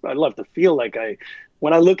looks. I love to feel like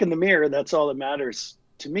when I look in the mirror, that's all that matters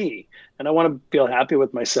to me. And I want to feel happy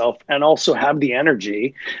with myself and also have the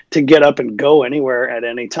energy to get up and go anywhere at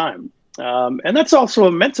any time. And that's also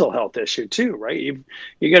a mental health issue too, right? You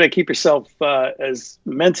got to keep yourself as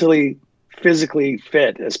physically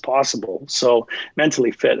fit as possible. So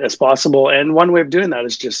mentally fit as possible. And one way of doing that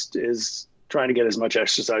is trying to get as much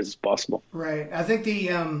exercise as possible. Right. I think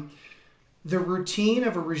the routine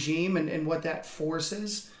of a regime and what that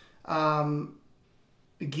forces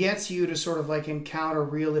gets you to sort of like encounter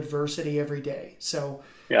real adversity every day. So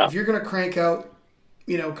if you're going to crank out,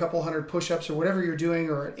 a couple hundred push-ups or whatever you're doing,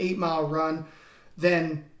 or an 8-mile run,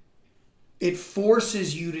 then it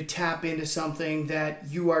forces you to tap into something that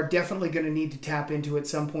you are definitely going to need to tap into at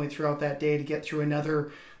some point throughout that day to get through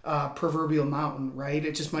another proverbial mountain, right?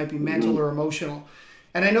 It just might be mental or emotional.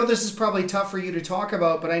 And I know this is probably tough for you to talk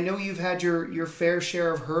about, but I know you've had your fair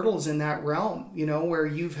share of hurdles in that realm, where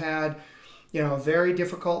you've had, a very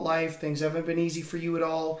difficult life. Things haven't been easy for you at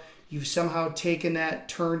all. You've somehow taken that,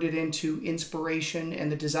 turned it into inspiration and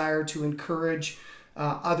the desire to encourage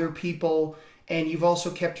other people. And you've also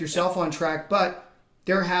kept yourself on track. But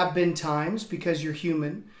there have been times, because you're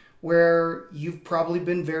human, where you've probably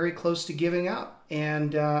been very close to giving up.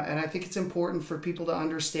 And I think it's important for people to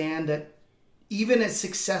understand that even as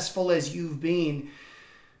successful as you've been,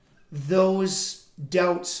 those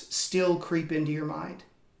doubts still creep into your mind.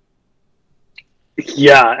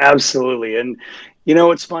 Yeah, absolutely. And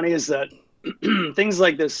what's funny is that things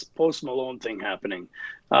like this Post Malone thing happening,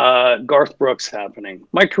 Garth Brooks happening,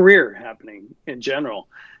 my career happening in general,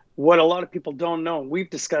 what a lot of people don't know, and we've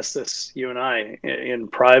discussed this, you and I, in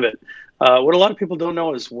private, what a lot of people don't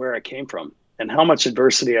know is where I came from and how much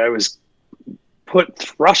adversity I was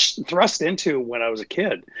thrust into when I was a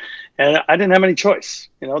kid. And I didn't have any choice.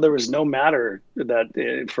 There was no matter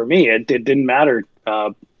that for me, it didn't matter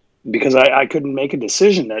because I couldn't make a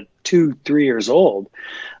decision at 2-3 years old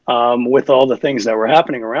with all the things that were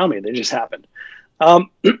happening around me. They just happened.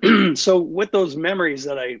 So with those memories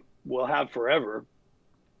that I will have forever,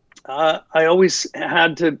 I always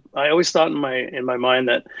thought in my mind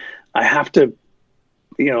that I have to,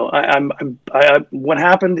 what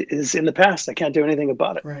happened is in the past. I can't do anything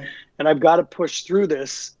about it. Right. And I've got to push through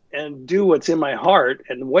this and do what's in my heart.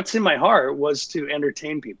 And what's in my heart was to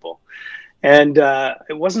entertain people. And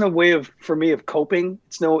it wasn't a way for me of coping.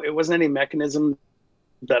 It wasn't any mechanism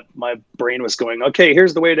that my brain was going, okay,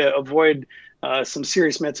 here's the way to avoid some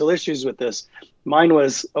serious mental issues with this. Mine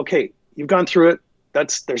was, okay, you've gone through it.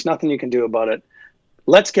 There's nothing you can do about it.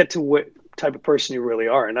 Let's get to what type of person you really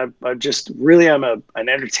are. And I just really am an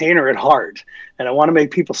entertainer at heart. And I want to make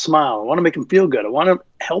people smile. I want to make them feel good. I want to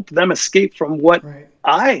help them escape from what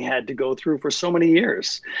I had to go through for so many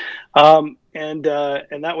years. And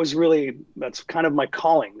that's kind of my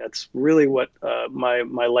calling. That's really what my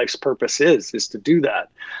life's purpose is to do that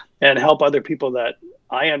and help other people that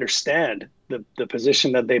I understand the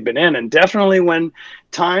position that they've been in. And definitely when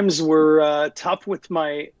times were tough with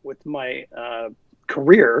my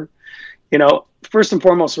career, first and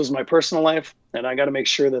foremost was my personal life. And I got to make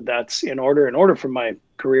sure that that's in order for my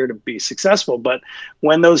career to be successful. But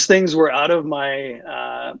when those things were out of my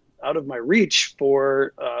reach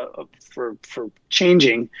for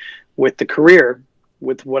changing with the career,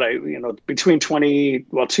 with what between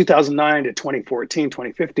 2009 to 2014,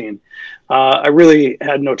 2015, I really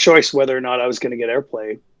had no choice whether or not I was going to get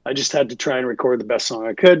airplay I just had to try and record the best song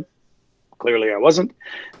I could. Clearly I wasn't,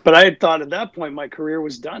 but I had thought at that point my career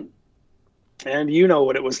was done. And you know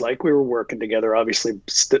what it was like. We were working together, obviously,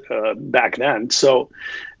 back then. So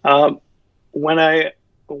when I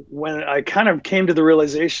kind of came to the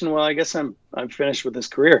realization, well, I guess I'm finished with this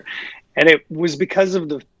career, and it was because of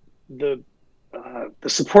the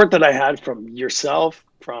support that I had from yourself,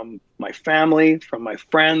 from my family, from my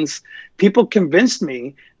friends. People convinced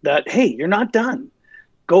me that, hey, you're not done.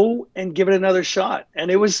 Go and give it another shot. And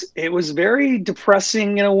it was very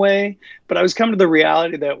depressing in a way, but I was coming to the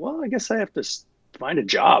reality that, well, I guess I have to find a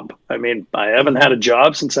job. I mean, I haven't had a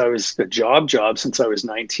job since I was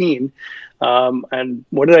 19. And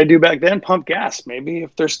what did I do back then? Pump gas. Maybe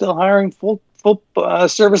if they're still hiring full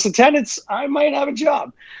service attendants, I might have a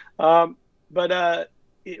job. But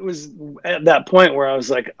it was at that point where I was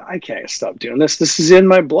like, I can't stop doing this. This is in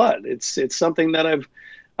my blood. It's something that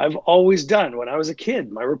I've always done. When I was a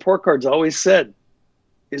kid, my report cards always said,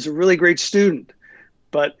 "Is a really great student,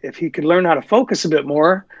 but if he could learn how to focus a bit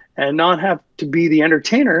more and not have to be the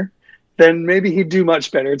entertainer, then maybe he'd do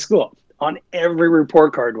much better at school." On every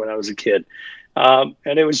report card when I was a kid. And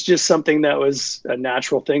it was just something that was a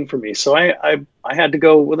natural thing for me. So I had to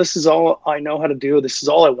go, well, this is all I know how to do. This is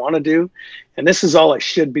all I want to do. And this is all I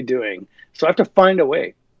should be doing. So I have to find a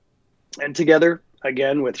way. And together,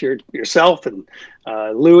 again, with yourself and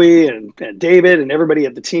Louis and David and everybody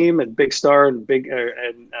at the team and Big Star and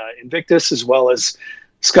Invictus, as well as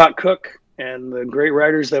Scott Cook and the great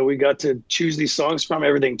writers that we got to choose these songs from,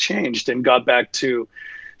 everything changed and got back to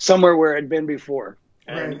somewhere where I'd been before.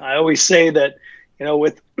 And right. I always say that, you know,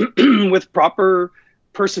 with with proper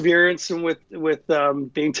perseverance and with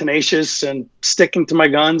being tenacious and sticking to my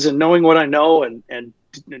guns and knowing what I know and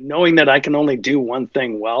knowing that I can only do one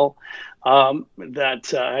thing well,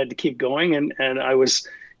 that I had to keep going. And I was,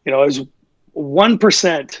 you know, I was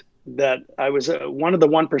 1%. That I was one of the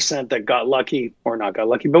 1% that got lucky, or not got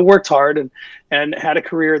lucky, but worked hard and had a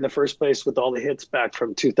career in the first place with all the hits back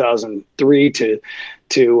from 2003 to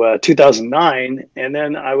 2009. And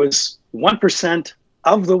then I was 1%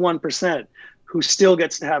 of the 1% who still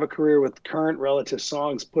gets to have a career with current relative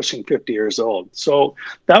songs pushing 50 years old. So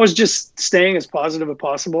that was just staying as positive as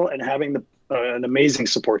possible and having an amazing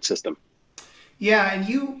support system. Yeah,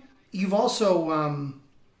 and you've also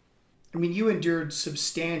I mean, you endured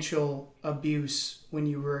substantial abuse when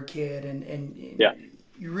you were a kid, and yeah.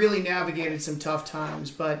 You really navigated some tough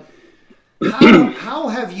times. But how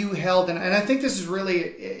have you held, and I think this is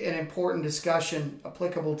really an important discussion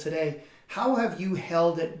applicable today, how have you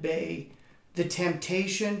held at bay the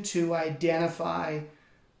temptation to identify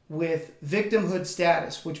with victimhood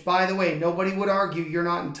status, which, by the way, nobody would argue you're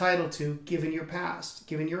not entitled to, given your past,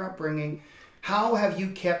 given your upbringing? How have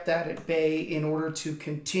you kept that at bay in order to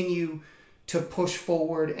continue to push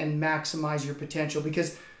forward and maximize your potential?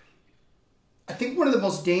 Because I think one of the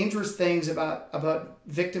most dangerous things about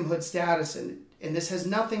victimhood status, and this has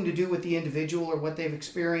nothing to do with the individual or what they've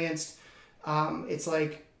experienced, it's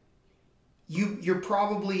like you're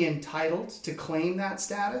probably entitled to claim that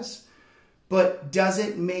status, but does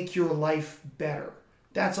it make your life better?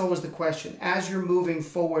 That's always the question. As you're moving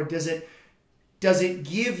forward, does it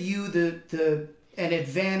give you an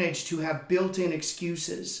advantage to have built-in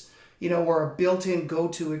excuses, you know, or a built-in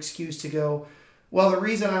go-to excuse to go, well, the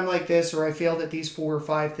reason I'm like this or I failed at these 4 or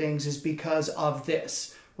 5 things is because of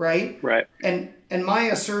this, right? Right. And my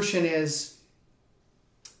assertion is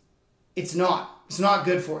it's not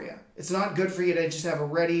good for you. It's not good for you to just have a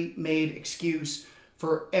ready-made excuse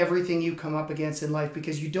for everything you come up against in life,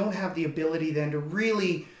 because you don't have the ability then to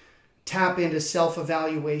really tap into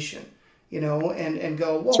self-evaluation. You know, and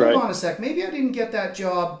go, well, right. Hold on a sec. Maybe I didn't get that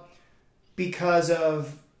job because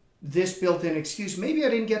of this built-in excuse. Maybe I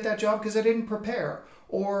didn't get that job because I didn't prepare,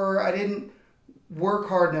 or I didn't work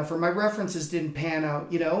hard enough, or my references didn't pan out,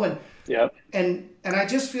 you know? And yeah. And I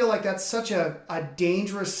just feel like that's such a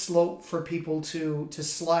dangerous slope for people to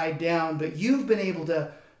slide down. But you've been able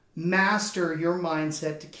to master your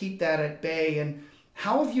mindset to keep that at bay. And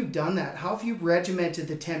how have you done that? How have you regimented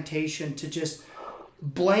the temptation to just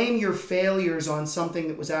blame your failures on something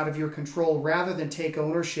that was out of your control rather than take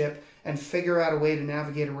ownership and figure out a way to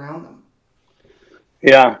navigate around them?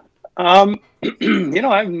 Yeah. You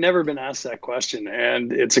know, I've never been asked that question,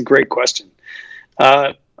 and it's a great question.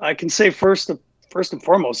 I can say first and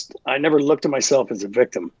foremost, I never looked at myself as a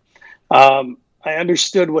victim. I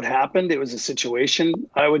understood what happened. It was a situation.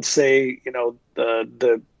 I would say, you know,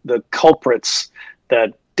 the culprits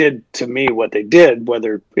that did to me what they did,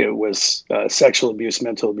 whether it was sexual abuse,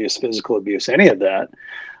 mental abuse, physical abuse, any of that,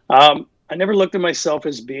 I never looked at myself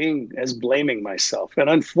as blaming myself. And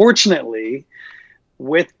unfortunately,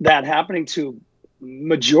 with that happening to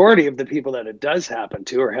majority of the people that it does happen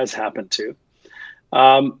to or has happened to,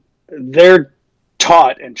 they're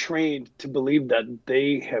taught and trained to believe that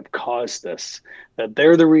they have caused this, that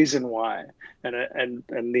they're the reason why. And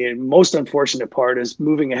the most unfortunate part is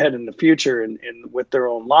moving ahead in the future and with their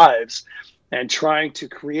own lives and trying to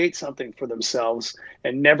create something for themselves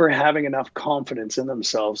and never having enough confidence in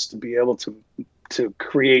themselves to be able to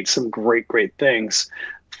create some great things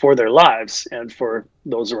for their lives and for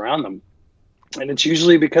those around them. And it's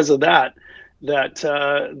usually because of that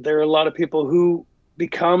there are a lot of people who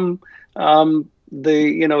become the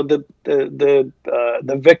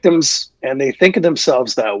victims, and they think of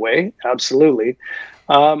themselves that way. Absolutely.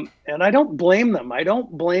 And I don't blame them. I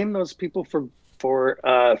don't blame those people for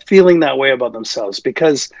feeling that way about themselves,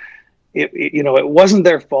 because it wasn't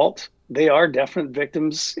their fault. They are definite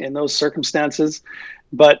victims in those circumstances,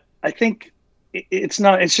 but I think it's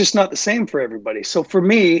just not the same for everybody. So for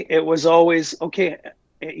me, it was always okay.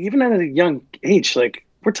 Even at a young age, like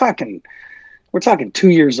we're talking 2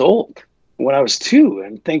 years old, when I was 2,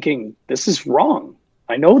 and thinking, this is wrong.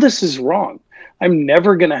 I know this is wrong. I'm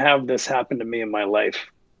never going to have this happen to me in my life,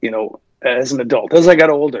 as an adult. As I got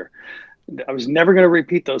older, I was never going to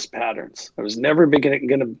repeat those patterns. I was never going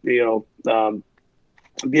to,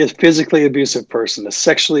 be a physically abusive person, a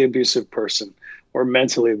sexually abusive person, or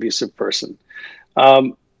mentally abusive person.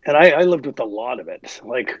 And I lived with a lot of it.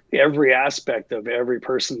 Like every aspect of every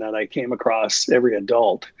person that I came across, every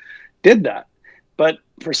adult did that. But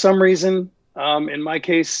for some reason, in my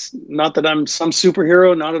case, not that I'm some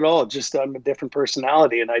superhero, not at all. Just I'm a different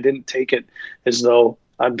personality, and I didn't take it as though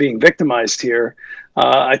I'm being victimized here.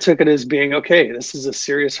 I took it as being, okay, this is a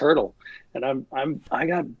serious hurdle, and I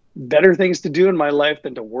got better things to do in my life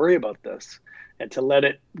than to worry about this and to let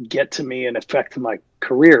it get to me and affect my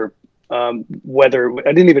career. Whether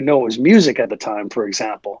I didn't even know it was music at the time, for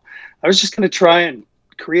example, I was just going to try and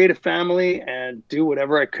create a family and do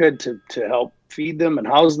whatever I could to help feed them and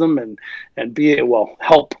house them and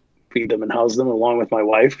help feed them and house them, along with my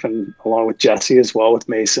wife and along with Jesse as well, with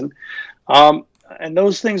Mason. And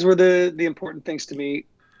those things were the important things to me,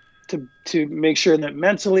 to make sure that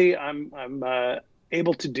mentally I'm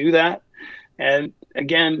able to do that. And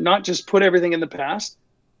again, not just put everything in the past.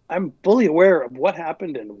 I'm fully aware of what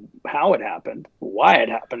happened and how it happened. Why it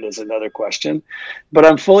happened is another question, but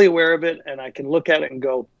I'm fully aware of it, and I can look at it and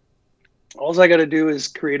go, all I got to do is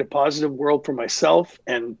create a positive world for myself,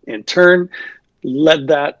 and in turn, let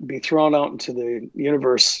that be thrown out into the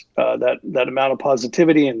universe, that amount of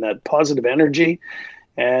positivity and that positive energy.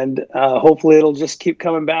 And hopefully it'll just keep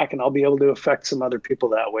coming back, and I'll be able to affect some other people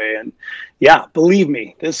that way. And yeah, believe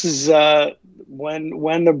me, this is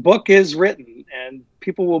when the book is written, and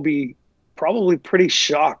people will be probably pretty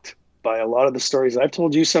shocked by a lot of the stories. I've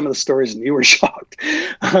told you some of the stories and you were shocked.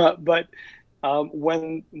 But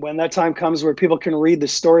when that time comes where people can read the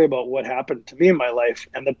story about what happened to me in my life,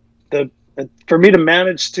 and for me to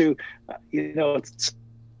manage to,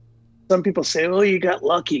 some people say, oh, you got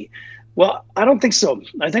lucky. Well, I don't think so.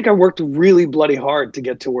 I think I worked really bloody hard to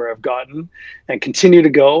get to where I've gotten and continue to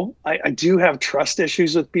go. I do have trust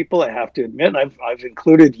issues with people, I have to admit. I've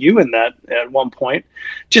included you in that at one point,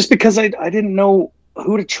 just because I didn't know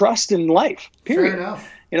who to trust in life, period. Fair enough.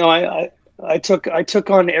 I took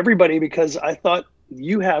on everybody because I thought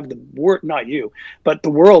you have not you, but the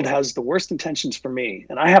world has the worst intentions for me,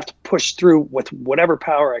 and I have to push through with whatever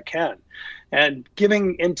power I can. And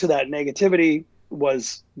giving into that negativity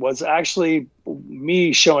was actually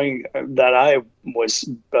me showing that I was,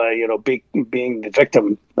 being the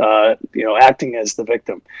victim, acting as the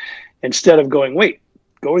victim, instead of going, wait,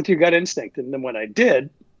 go with your gut instinct. And then when I did,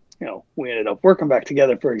 we ended up working back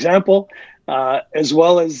together, for example, as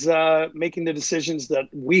well as making the decisions that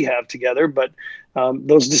we have together. But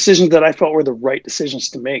those decisions that I felt were the right decisions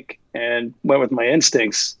to make, and went with my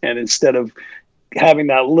instincts. And instead of having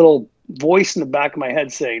that little voice in the back of my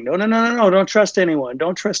head saying, no, don't trust anyone,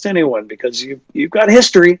 because you've got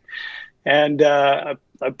history. And I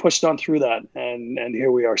pushed on through that, and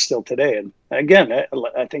here we are still today. And again,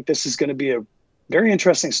 I think this is going to be a very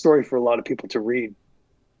interesting story for a lot of people to read.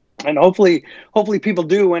 And hopefully people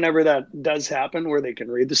do, whenever that does happen, where they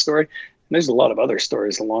can read the story. And there's a lot of other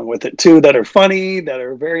stories along with it too that are funny, that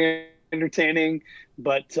are very entertaining.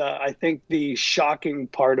 But I think the shocking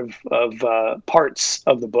parts of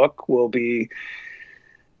the book will be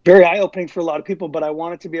very eye-opening for a lot of people. But I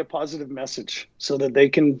want it to be a positive message so that they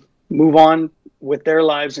can move on with their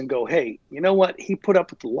lives and go, hey, you know what? He put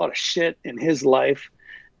up with a lot of shit in his life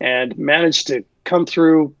and managed to come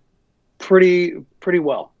through pretty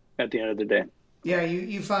well at the end of the day. Yeah,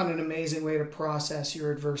 you found an amazing way to process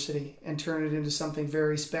your adversity and turn it into something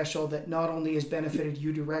very special that not only has benefited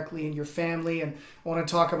you directly and your family, and I want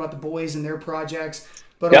to talk about the boys and their projects,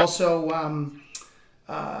 but Yeah. also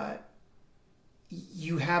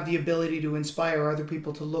you have the ability to inspire other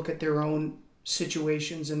people to look at their own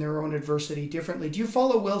situations and their own adversity differently. Do you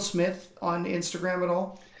follow Will Smith on Instagram at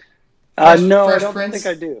all? No, I Fresh don't Prince?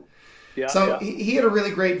 think I do. Yeah, So yeah. he had a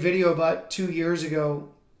really great video about 2 years ago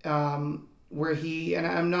where and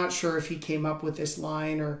I'm not sure if he came up with this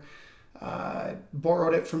line or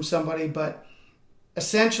borrowed it from somebody, but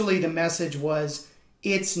essentially the message was,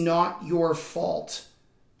 it's not your fault,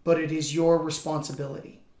 but it is your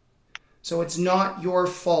responsibility. So it's not your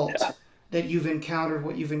fault that you've encountered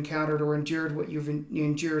what you've encountered or endured what you've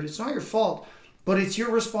endured. It's not your fault, but it's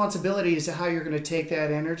your responsibility as to how you're going to take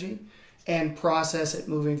that energy and process it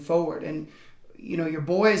moving forward. And your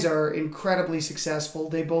boys are incredibly successful.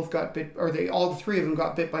 They both got bit, or all three of them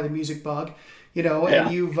got bit by the music bug.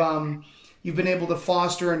 And you've been able to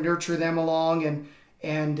foster and nurture them along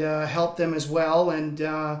and help them as well. And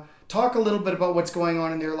talk a little bit about what's going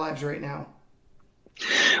on in their lives right now.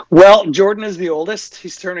 Well, Jordan is the oldest.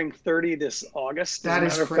 He's turning 30 this August. That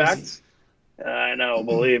is crazy. I know,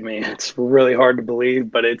 believe me. It's really hard to believe,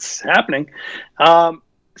 but it's happening.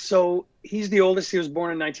 So he's the oldest. He was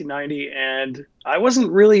born in 1990, and I wasn't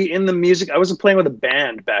really in the music. I wasn't playing with a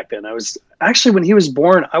band back then. When he was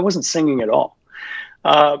born, I wasn't singing at all.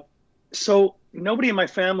 So nobody in my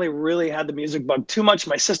family really had the music bug too much.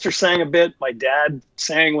 My sister sang a bit. My dad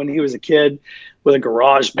sang when he was a kid with a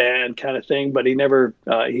garage band kind of thing, but he never,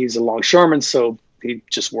 he's a longshoreman. So he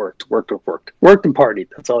just worked and partied.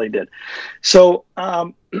 That's all he did. So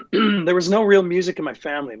there was no real music in my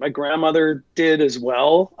family. My grandmother did as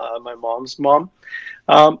well, my mom's mom,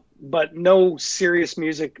 but no serious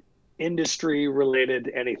music industry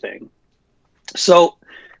related anything. So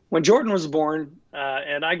when Jordan was born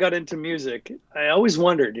and I got into music, I always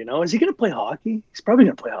wondered, is he going to play hockey? He's probably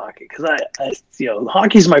going to play hockey because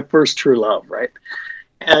hockey's my first true love, right?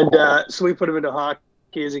 And so we put him into hockey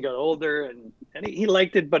as he got older, and he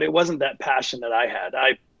liked it, but it wasn't that passion that I had.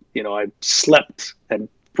 I slept and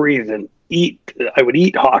breathed and I would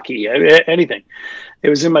eat hockey, anything. It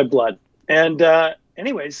was in my blood. And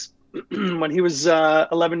anyways, when he was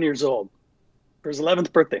 11 years old, for his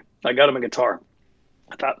 11th birthday, I got him a guitar.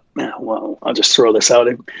 I thought, well, I'll just throw this out.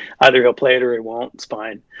 Either he'll play it or he won't. It's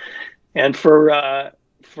fine. And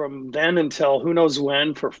from then until who knows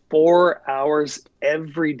when, for 4 hours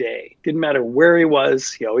every day, didn't matter where he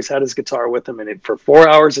was, he always had his guitar with him. And for 4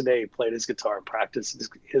 hours a day, he played his guitar and practiced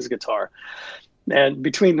his guitar. And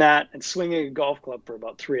between that and swinging a golf club for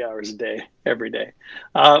about 3 hours a day, every day.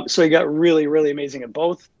 So he got really, really amazing at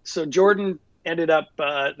both. So Jordan ended up,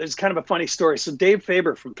 there's kind of a funny story. So Dave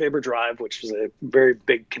Faber from Faber Drive, which was a very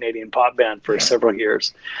big Canadian pop band for several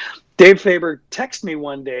years. Dave Faber texted me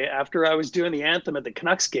one day after I was doing the anthem at the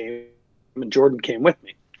Canucks game, and Jordan came with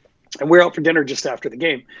me. And we were out for dinner just after the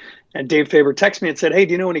game. And Dave Faber texted me and said, "Hey,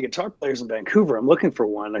 do you know any guitar players in Vancouver? I'm looking for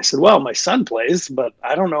one." I said, "Well, my son plays, but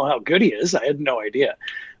I don't know how good he is." I had no idea.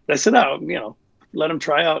 But I said, let him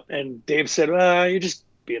try out. And Dave said, "Well, you're just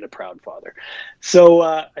being a proud father." So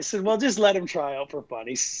I said, "Well, just let him try out for fun.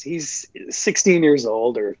 He's 16 years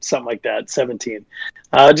old or something like that, 17.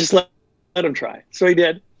 Just let him try." So he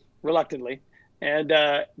did, reluctantly. And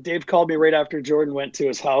Dave called me right after Jordan went to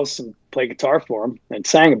his house and played guitar for him and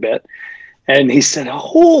sang a bit. And he said,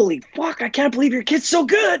 "Holy fuck, I can't believe your kid's so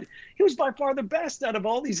good. He was by far the best out of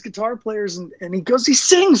all these guitar players." And he goes, he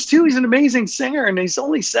sings too. He's an amazing singer, and he's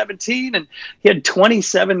only 17. And he had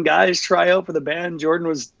 27 guys try out for the band. Jordan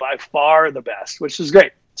was by far the best, which was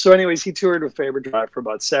great. So anyways, he toured with Faber Drive for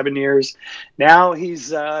about 7 years. Now he's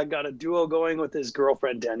got a duo going with his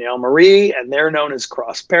girlfriend, Danielle Marie, and they're known as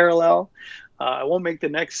Cross Parallel. I won't make the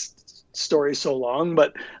next story so long,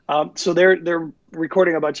 but so they're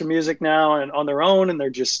recording a bunch of music now and on their own, and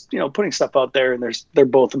they're just putting stuff out there, and they're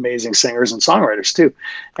both amazing singers and songwriters too,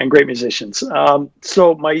 and great musicians.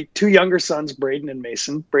 So my two younger sons, Braden and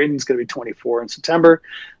Mason. Braden's going to be 24 in September.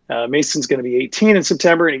 Mason's going to be 18 in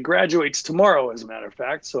September, and he graduates tomorrow, as a matter of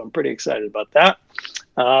fact. So I'm pretty excited about that.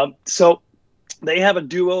 So they have a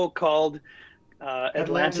duo called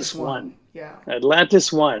Atlantis One. Yeah.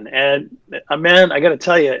 Atlantis One. And man, I got to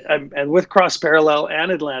tell you, and with Cross Parallel and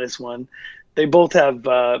Atlantis One, they both have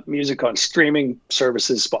music on streaming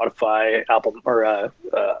services, Spotify,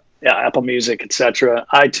 Apple Music, etc.,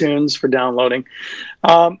 iTunes for downloading.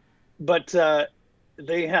 But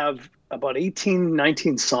they have about 18,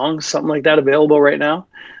 19 songs, something like that, available right now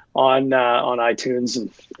on iTunes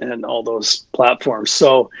and all those platforms.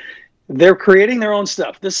 So They're creating their own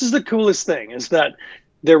stuff. This is the coolest thing, is that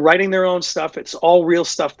they're writing their own stuff. It's all real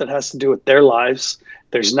stuff that has to do with their lives.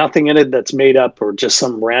 There's nothing in it that's made up or just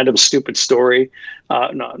some random stupid story.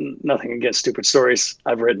 No, nothing against stupid stories.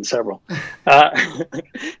 I've written several.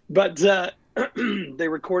 But they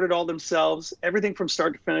recorded all themselves. Everything from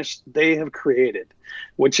start to finish, they have created,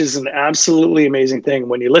 which is an absolutely amazing thing.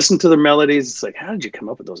 When you listen to the melodies, it's like, how did you come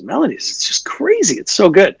up with those melodies? It's just crazy. It's so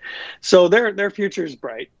good. So their future is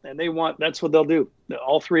bright, and that's what they'll do.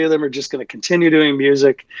 All three of them are just going to continue doing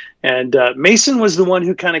music. And Mason was the one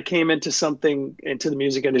who kind of came into the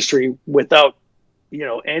music industry without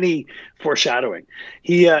any foreshadowing.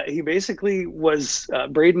 He basically was,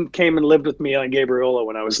 Braden came and lived with me on Gabriola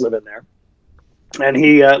when I was living there. And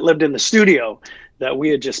he lived in the studio that we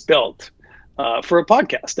had just built for a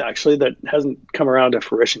podcast, actually, that hasn't come around to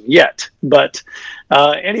fruition yet. But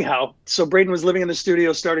anyhow, so Braden was living in the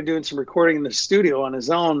studio, started doing some recording in the studio on his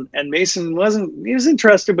own. And Mason he was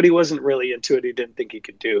interested, but he wasn't really into it. He didn't think he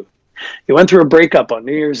could do. He went through a breakup on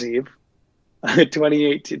New Year's Eve,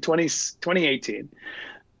 2018.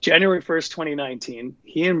 January 1st, 2019,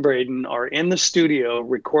 he and Braden are in the studio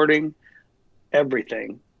recording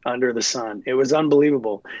everything under the sun. It was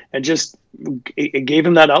unbelievable. And it gave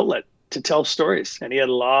him that outlet to tell stories. And he had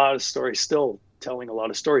a lot of stories, still telling a lot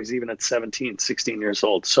of stories, even at 17, 16 years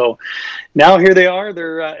old. So now here they are.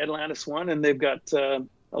 They're Atlantis One, and they've got a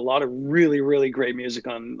lot of really, really great music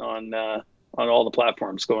on all the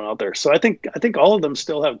platforms going out there. So I think all of them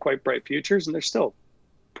still have quite bright futures, and they're still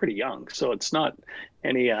pretty young. So it's not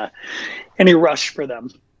any rush for them.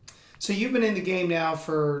 So you've been in the game now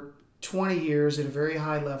for 20 years at a very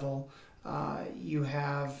high level. You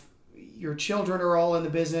have your children are all in the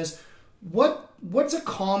business. What's a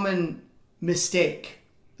common mistake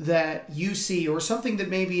that you see, or something that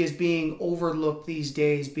maybe is being overlooked these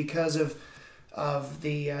days because of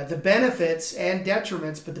the benefits and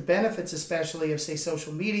detriments, but the benefits especially of, say,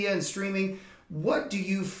 social media and streaming? What do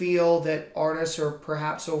you feel that artists are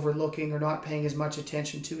perhaps overlooking or not paying as much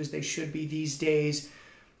attention to as they should be these days?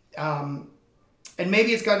 And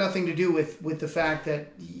maybe it's got nothing to do with the fact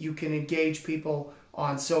that you can engage people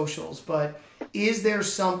on socials, but is there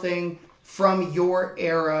something from your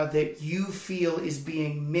era that you feel is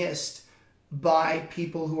being missed by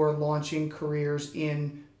people who are launching careers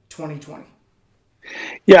in 2020?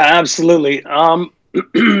 Yeah, absolutely.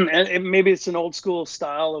 And maybe it's an old school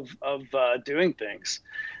style of doing things,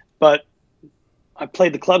 but I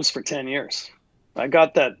played the clubs for 10 years. I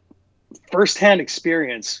got that firsthand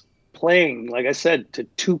experience playing, like I said, to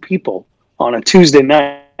two people on a Tuesday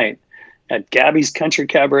night at Gabby's Country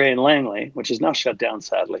Cabaret in Langley, which is now shut down,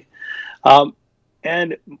 sadly.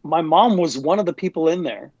 And my mom was one of the people in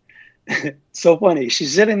there. So funny.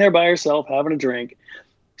 She's sitting there by herself, having a drink,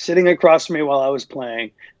 sitting across from me while I was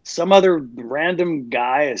playing. Some other random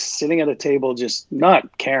guy is sitting at a table, just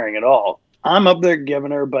not caring at all. I'm up there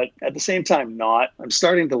giving her, but at the same time, not. I'm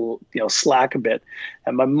starting to, slack a bit.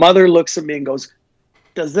 And my mother looks at me and goes,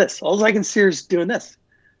 does this. All I can see her is doing this.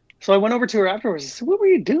 So I went over to her afterwards and said, what were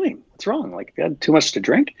you doing? What's wrong? Like, you had too much to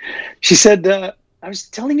drink? She said, I was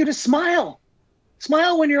telling you to smile.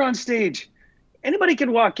 Smile when you're on stage. Anybody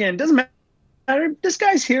can walk in. Doesn't matter. This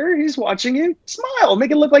guy's here. He's watching you. Smile.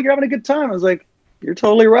 Make it look like you're having a good time. I was like, you're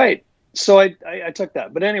totally right. So I took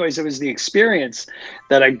that. But anyways, it was the experience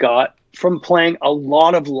that I got from playing a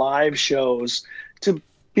lot of live shows to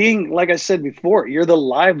being, like I said before, you're the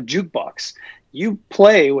live jukebox. You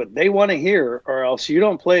play what they want to hear, or else you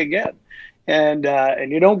don't play again, and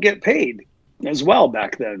you don't get paid as well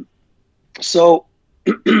back then. So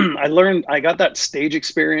I got that stage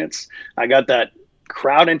experience. I got that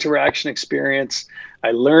crowd interaction experience.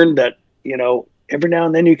 I learned that every now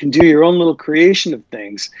and then you can do your own little creation of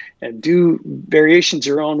things and do variations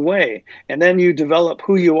your own way, and then you develop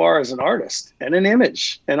who you are as an artist and an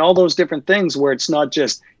image and all those different things. Where it's not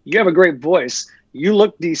just you have a great voice, you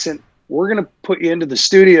look decent. We're going to put you into the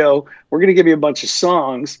studio. We're going to give you a bunch of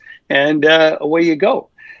songs, and away you go.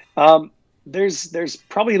 There's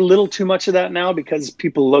probably a little too much of that now because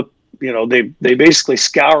people look, they basically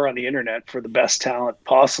scour on the internet for the best talent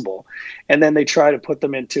possible. And then they try to put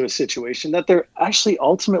them into a situation that they're actually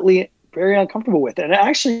ultimately very uncomfortable with. And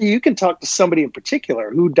actually, you can talk to somebody in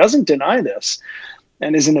particular who doesn't deny this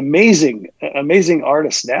and is an amazing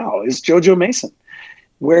artist now, is JoJo Mason.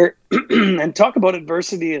 Where and talk about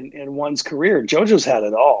adversity in one's career. JoJo's had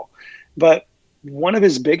it all, but one of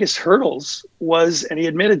his biggest hurdles was, and he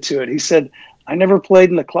admitted to it, he said, I never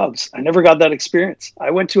played in the clubs. I never got that experience.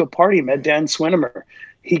 I went to a party, met Dan Swinimer.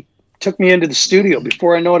 He took me into the studio.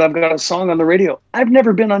 Before I know it, I've got a song on the radio. I've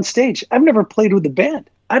never been on stage. I've never played with the band.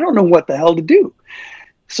 I don't know what the hell to do.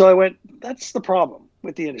 So I went, that's the problem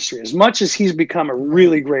with the industry. As much as he's become a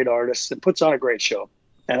really great artist and puts on a great show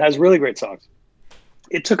and has really great songs,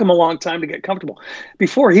 it took him a long time to get comfortable.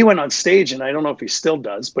 Before he went on stage, and I don't know if he still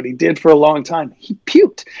does, but he did for a long time, he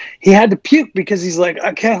puked. He had to puke because he's like,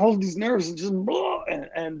 I can't hold these nerves, and just blah.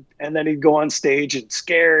 And then he'd go on stage and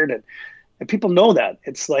scared, and people know that.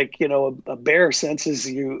 It's like, you know, a bear senses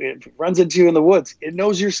you, it runs into you in the woods. It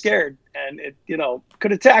knows you're scared, and it, you know,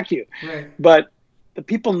 could attack you. Right. But the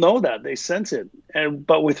people know that, they sense it.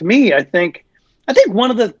 But with me, I think I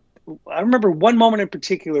remember one moment in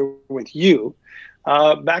particular with you,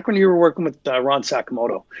 back when you were working with Ron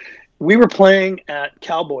Sakamoto. We were playing at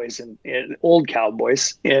Cowboys in Old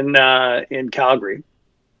Cowboys in Calgary.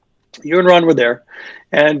 You and Ron were there,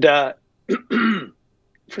 and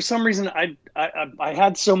for some reason, I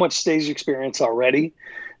had so much stage experience already,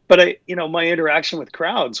 but my interaction with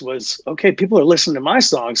crowds was, okay, people are listening to my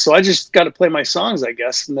songs, so I just got to play my songs, I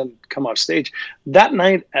guess, and then come off stage. That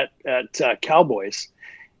night at Cowboys,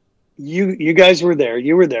 you guys were there.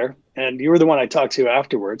 You were there, and you were the one I talked to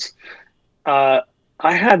afterwards. I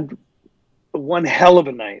had one hell of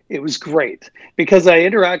a night. It was great because I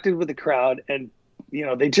interacted with the crowd, and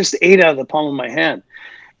they just ate out of the palm of my hand.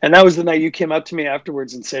 And that was the night you came up to me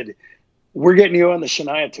afterwards and said, we're getting you on the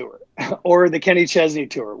Shania tour or the Kenny Chesney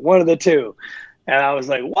tour, one of the two. And I was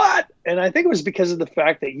like, what? And I think it was because of the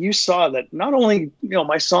fact that you saw that not only,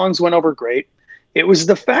 my songs went over great, it was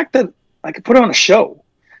the fact that I could put on a show.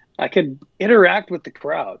 I could interact with the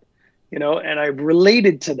crowd, and I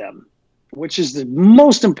related to them, which is the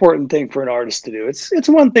most important thing for an artist to do. It's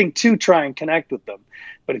one thing to try and connect with them,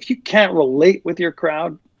 but if you can't relate with your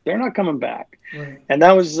crowd, they're not coming back. Right. And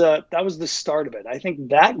that was the start of it. I think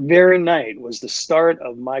that very night was the start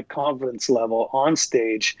of my confidence level on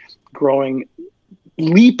stage growing,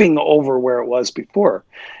 leaping over where it was before.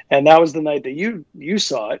 And that was the night that you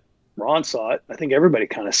saw it. Ron saw it. I think everybody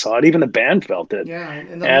kind of saw it. Even the band felt it. Yeah.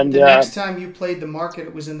 And the next time you played the Market,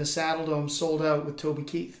 it was in the Saddle Dome, sold out with Toby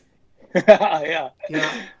Keith. Yeah,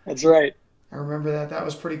 that's right. I remember that. That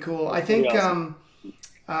was pretty cool. I think Awesome.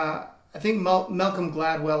 I think Malcolm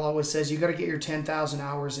Gladwell always says you got to get your 10,000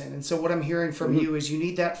 hours in. And so what I'm hearing from you is you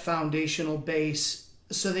need that foundational base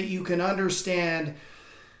so that you can understand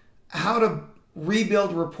how to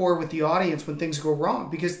rebuild rapport with the audience when things go wrong,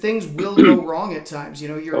 because things will go wrong at times.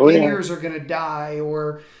 Your in-ears are going to die,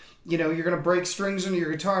 or you're going to break strings on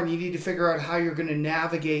your guitar, and you need to figure out how you're going to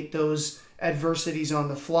navigate those adversities on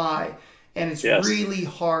the fly. And it's really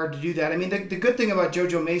hard to do that. I mean, the good thing about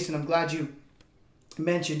JoJo Mason, I'm glad you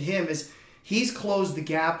mentioned him, is he's closed the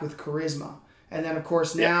gap with charisma. And then, of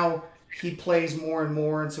course, now he plays more and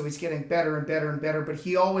more, and so he's getting better and better and better. But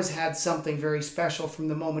he always had something very special from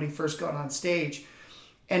the moment he first got on stage.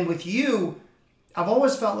 And with you, I've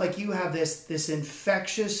always felt like you have this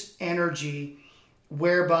infectious energy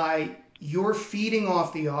whereby you're feeding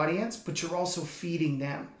off the audience, but you're also feeding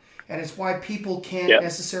them. And it's why people can't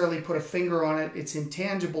necessarily put a finger on it. It's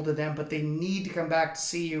intangible to them, but they need to come back to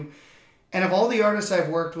see you. And of all the artists I've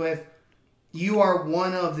worked with, you are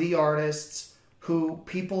one of the artists who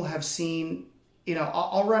people have seen.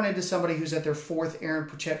 I'll run into somebody who's at their 4th Aaron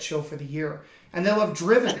Pritchett show for the year, and they'll have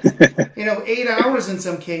driven, 8 hours in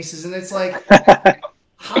some cases. And it's like,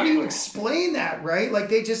 how do you explain that, right? Like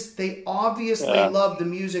they obviously love the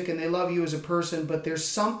music and they love you as a person, but there's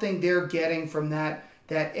something they're getting from that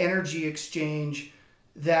energy exchange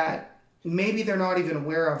that maybe they're not even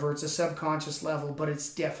aware of, or it's a subconscious level, but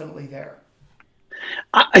it's definitely there.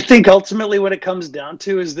 I think ultimately what it comes down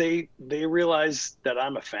to is they realize that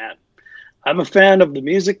I'm a fan. I'm a fan of the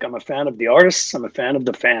music. I'm a fan of the artists. I'm a fan of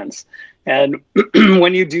the fans. And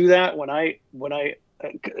when you do that, when I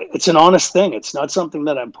it's an honest thing. It's not something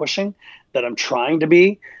that I'm pushing, that I'm trying to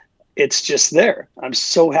be. It's just there. I'm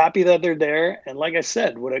so happy that they're there. And like I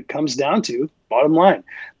said, what it comes down to, bottom line,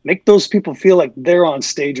 make those people feel like they're on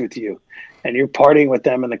stage with you and you're partying with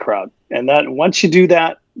them in the crowd. And that once you do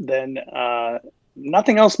that, then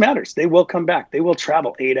nothing else matters. They will come back. They will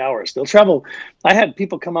travel 8 hours. They'll travel. I had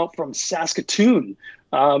people come out from Saskatoon,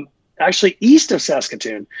 actually east of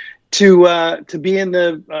Saskatoon, to be in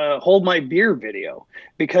the Hold My Beer video,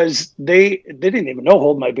 because they didn't even know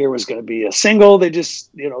Hold My Beer was going to be a single. They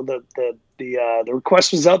just, the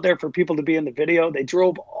request was out there for people to be in the video. They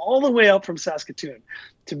drove all the way up from Saskatoon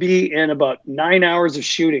to be in about 9 hours of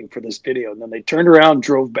shooting for this video. And then they turned around,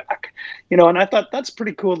 drove back, and I thought that's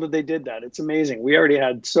pretty cool that they did that. It's amazing. We already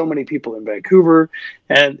had so many people in Vancouver,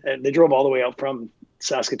 and they drove all the way up from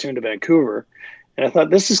Saskatoon to Vancouver. And I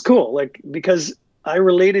thought, this is cool. Because I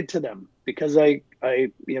related to them, because I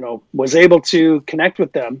was able to connect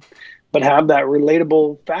with them, but have that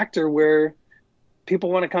relatable factor where people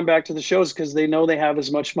want to come back to the shows because they know they have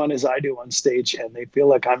as much fun as I do on stage, and they feel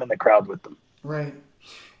like I'm in the crowd with them. Right.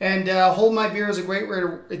 And Hold My Beer is a great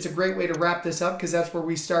way to wrap this up, because that's where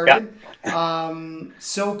we started. Yeah.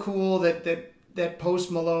 So cool that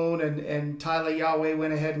Post Malone and Tyler Yahweh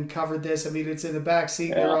went ahead and covered this. I mean, it's in the back seat.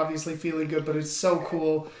 Yeah. They're obviously feeling good, but it's so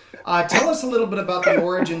cool. Tell us a little bit about the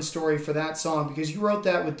origin story for that song, because you wrote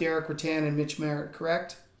that with Derek Rattan and Mitch Merritt,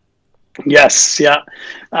 correct? Yes, yeah.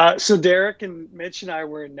 So Derek and Mitch and I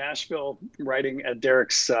were in Nashville writing at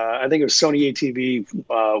Derek's, I think it was Sony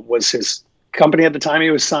ATV was his company at the time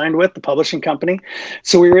he was signed with, the publishing company.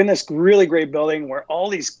 So we were in this really great building where all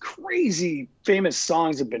these crazy famous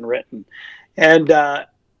songs have been written. And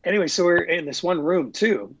anyway, so we're in this one room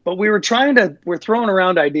too, but we're throwing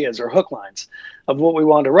around ideas or hook lines of what we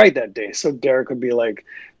wanted to write that day. So Derek would be like,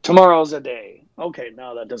 tomorrow's a day. Okay,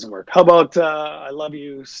 no, that doesn't work. How about I love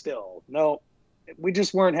you still? No, we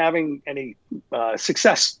just weren't having any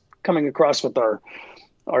success coming across with our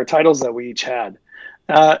titles that we each had.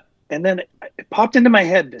 And then it popped into my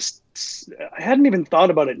head, I hadn't even thought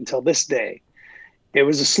about it until this day. It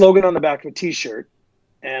was a slogan on the back of a t-shirt.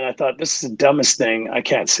 And I thought, this is the dumbest thing. I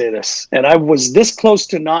can't say this. And I was this close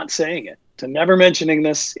to not saying it, to never mentioning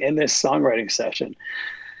this in this songwriting session.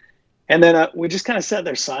 And then we just kind of sat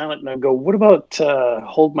there silent, and I go, what about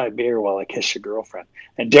Hold My Beer While I Kiss Your Girlfriend?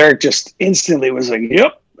 And Derek just instantly was like,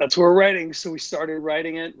 yep, that's what we're writing. So we started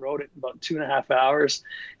writing it, wrote it in about 2.5 hours.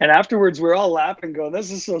 And afterwards, we're all laughing, going,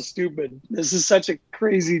 this is so stupid. This is such a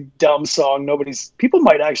crazy, dumb song. People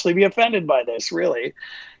might actually be offended by this, really.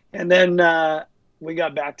 And then we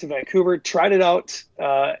got back to Vancouver, tried it out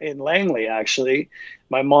in Langley, actually.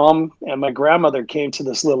 My mom and my grandmother came to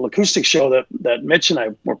this little acoustic show that Mitch and I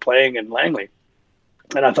were playing in Langley.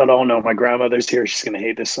 And I thought, oh no, my grandmother's here. She's going to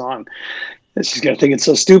hate this song. And she's going to think it's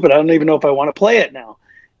so stupid. I don't even know if I want to play it now.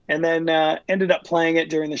 And then ended up playing it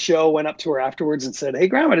during the show, went up to her afterwards and said, hey,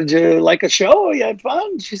 Grandma, did you like a show? You had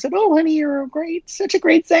fun? She said, oh, honey, you're such a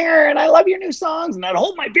great singer, and I love your new songs. And that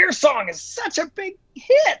Hold My Beer song is such a big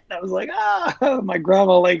hit. And I was like, my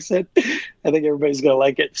grandma likes it. I think everybody's going to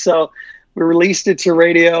like it. So we released it to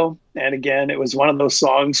radio. And again, it was one of those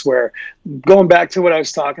songs where, going back to what I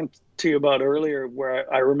was talking to you about earlier,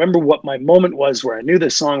 where I remember what my moment was where I knew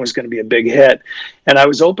this song was going to be a big hit. And I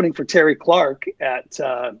was opening for Terry Clark at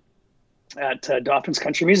Doffin's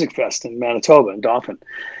Country Music Fest in Manitoba, in Dauphin.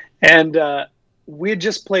 And we had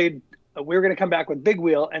just played, we were going to come back with Big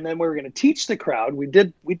Wheel, and then we were going to teach the crowd. We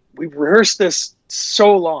rehearsed this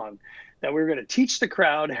so long that we were going to teach the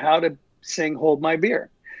crowd how to sing Hold My Beer,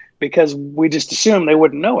 because we just assumed they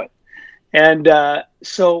wouldn't know it. And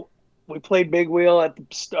so we played Big Wheel at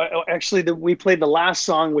the we played the last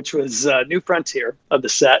song, which was New Frontier of the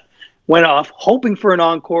set, went off, hoping for an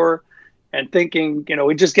encore and thinking,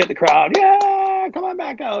 we just get the crowd, yeah, come on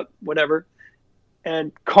back out, whatever.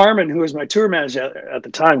 And Carmen, who was my tour manager at the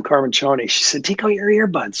time, Carmen Choney, she said, take out your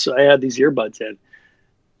earbuds. So I had these earbuds in.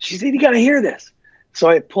 She said, you got to hear this. So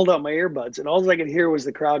I pulled out my earbuds, and all I could hear was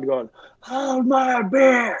the crowd going, "Hold my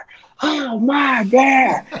beer, hold my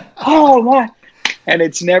beer, hold my." And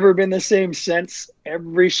it's never been the same since.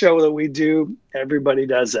 Every show that we do, everybody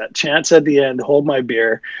does that. Chants at the end, "Hold my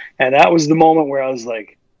beer," and that was the moment where I was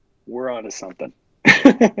like, "We're onto something."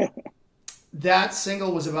 That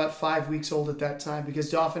single was about 5 weeks old at that time, because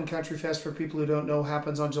Dauphin Country Fest, for people who don't know,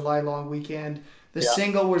 happens on July long weekend. The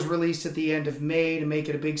single was released at the end of May to make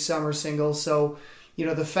it a big summer single. So,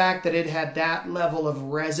 the fact that it had that level of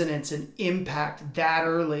resonance and impact that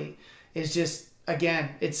early is just, again,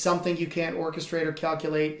 it's something you can't orchestrate or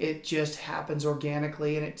calculate. It just happens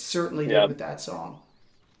organically, and it certainly did with that song.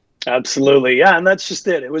 Absolutely. Yeah, and that's just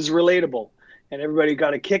it. It was relatable, and everybody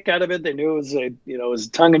got a kick out of it. They knew it was a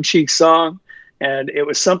tongue-in-cheek song, and it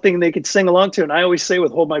was something they could sing along to. And I always say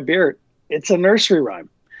with Hold My Beer, it's a nursery rhyme.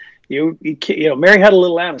 Mary Had a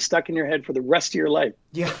Little Lamb is stuck in your head for the rest of your life.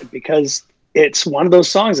 Yeah. Because it's one of those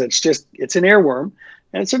songs that's just, it's an earworm,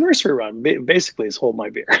 and it's a nursery rhyme. Basically, it's Hold My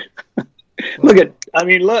Beer.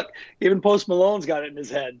 Look, even Post Malone's got it in his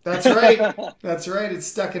head. That's right. That's right. It's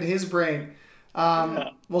stuck in his brain.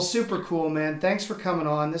 Well, super cool, man. Thanks for coming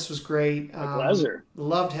on. This was great. My pleasure.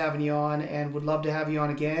 Loved having you on, and would love to have you on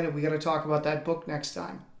again. And we got to talk about that book next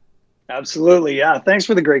time. Absolutely. Yeah. Thanks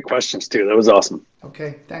for the great questions too. That was awesome.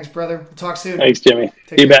 Okay. Thanks, brother. We'll talk soon. Thanks, Jimmy.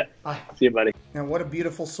 You bet. Bye. See you, buddy. Now, what a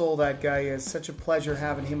beautiful soul that guy is. Such a pleasure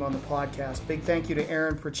having him on the podcast. Big thank you to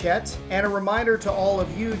Aaron Pritchett. And a reminder to all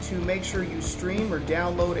of you to make sure you stream or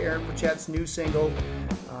download Aaron Pritchett's new single,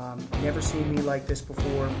 Never Seen Me Like This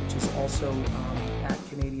Before, which is also at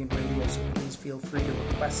Canadian Radio, so please feel free to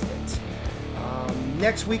request it.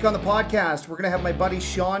 Next week on the podcast, we're going to have my buddy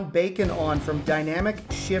Sean Bacon on from Dynamic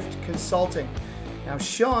Shift Consulting. Now,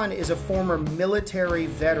 Sean is a former military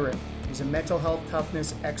veteran. He's a mental health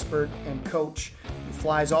toughness expert and coach. He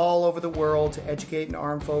flies all over the world to educate and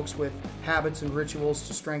arm folks with habits and rituals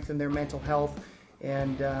to strengthen their mental health.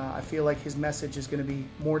 And I feel like his message is going to be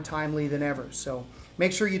more timely than ever. So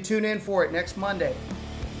make sure you tune in for it next Monday.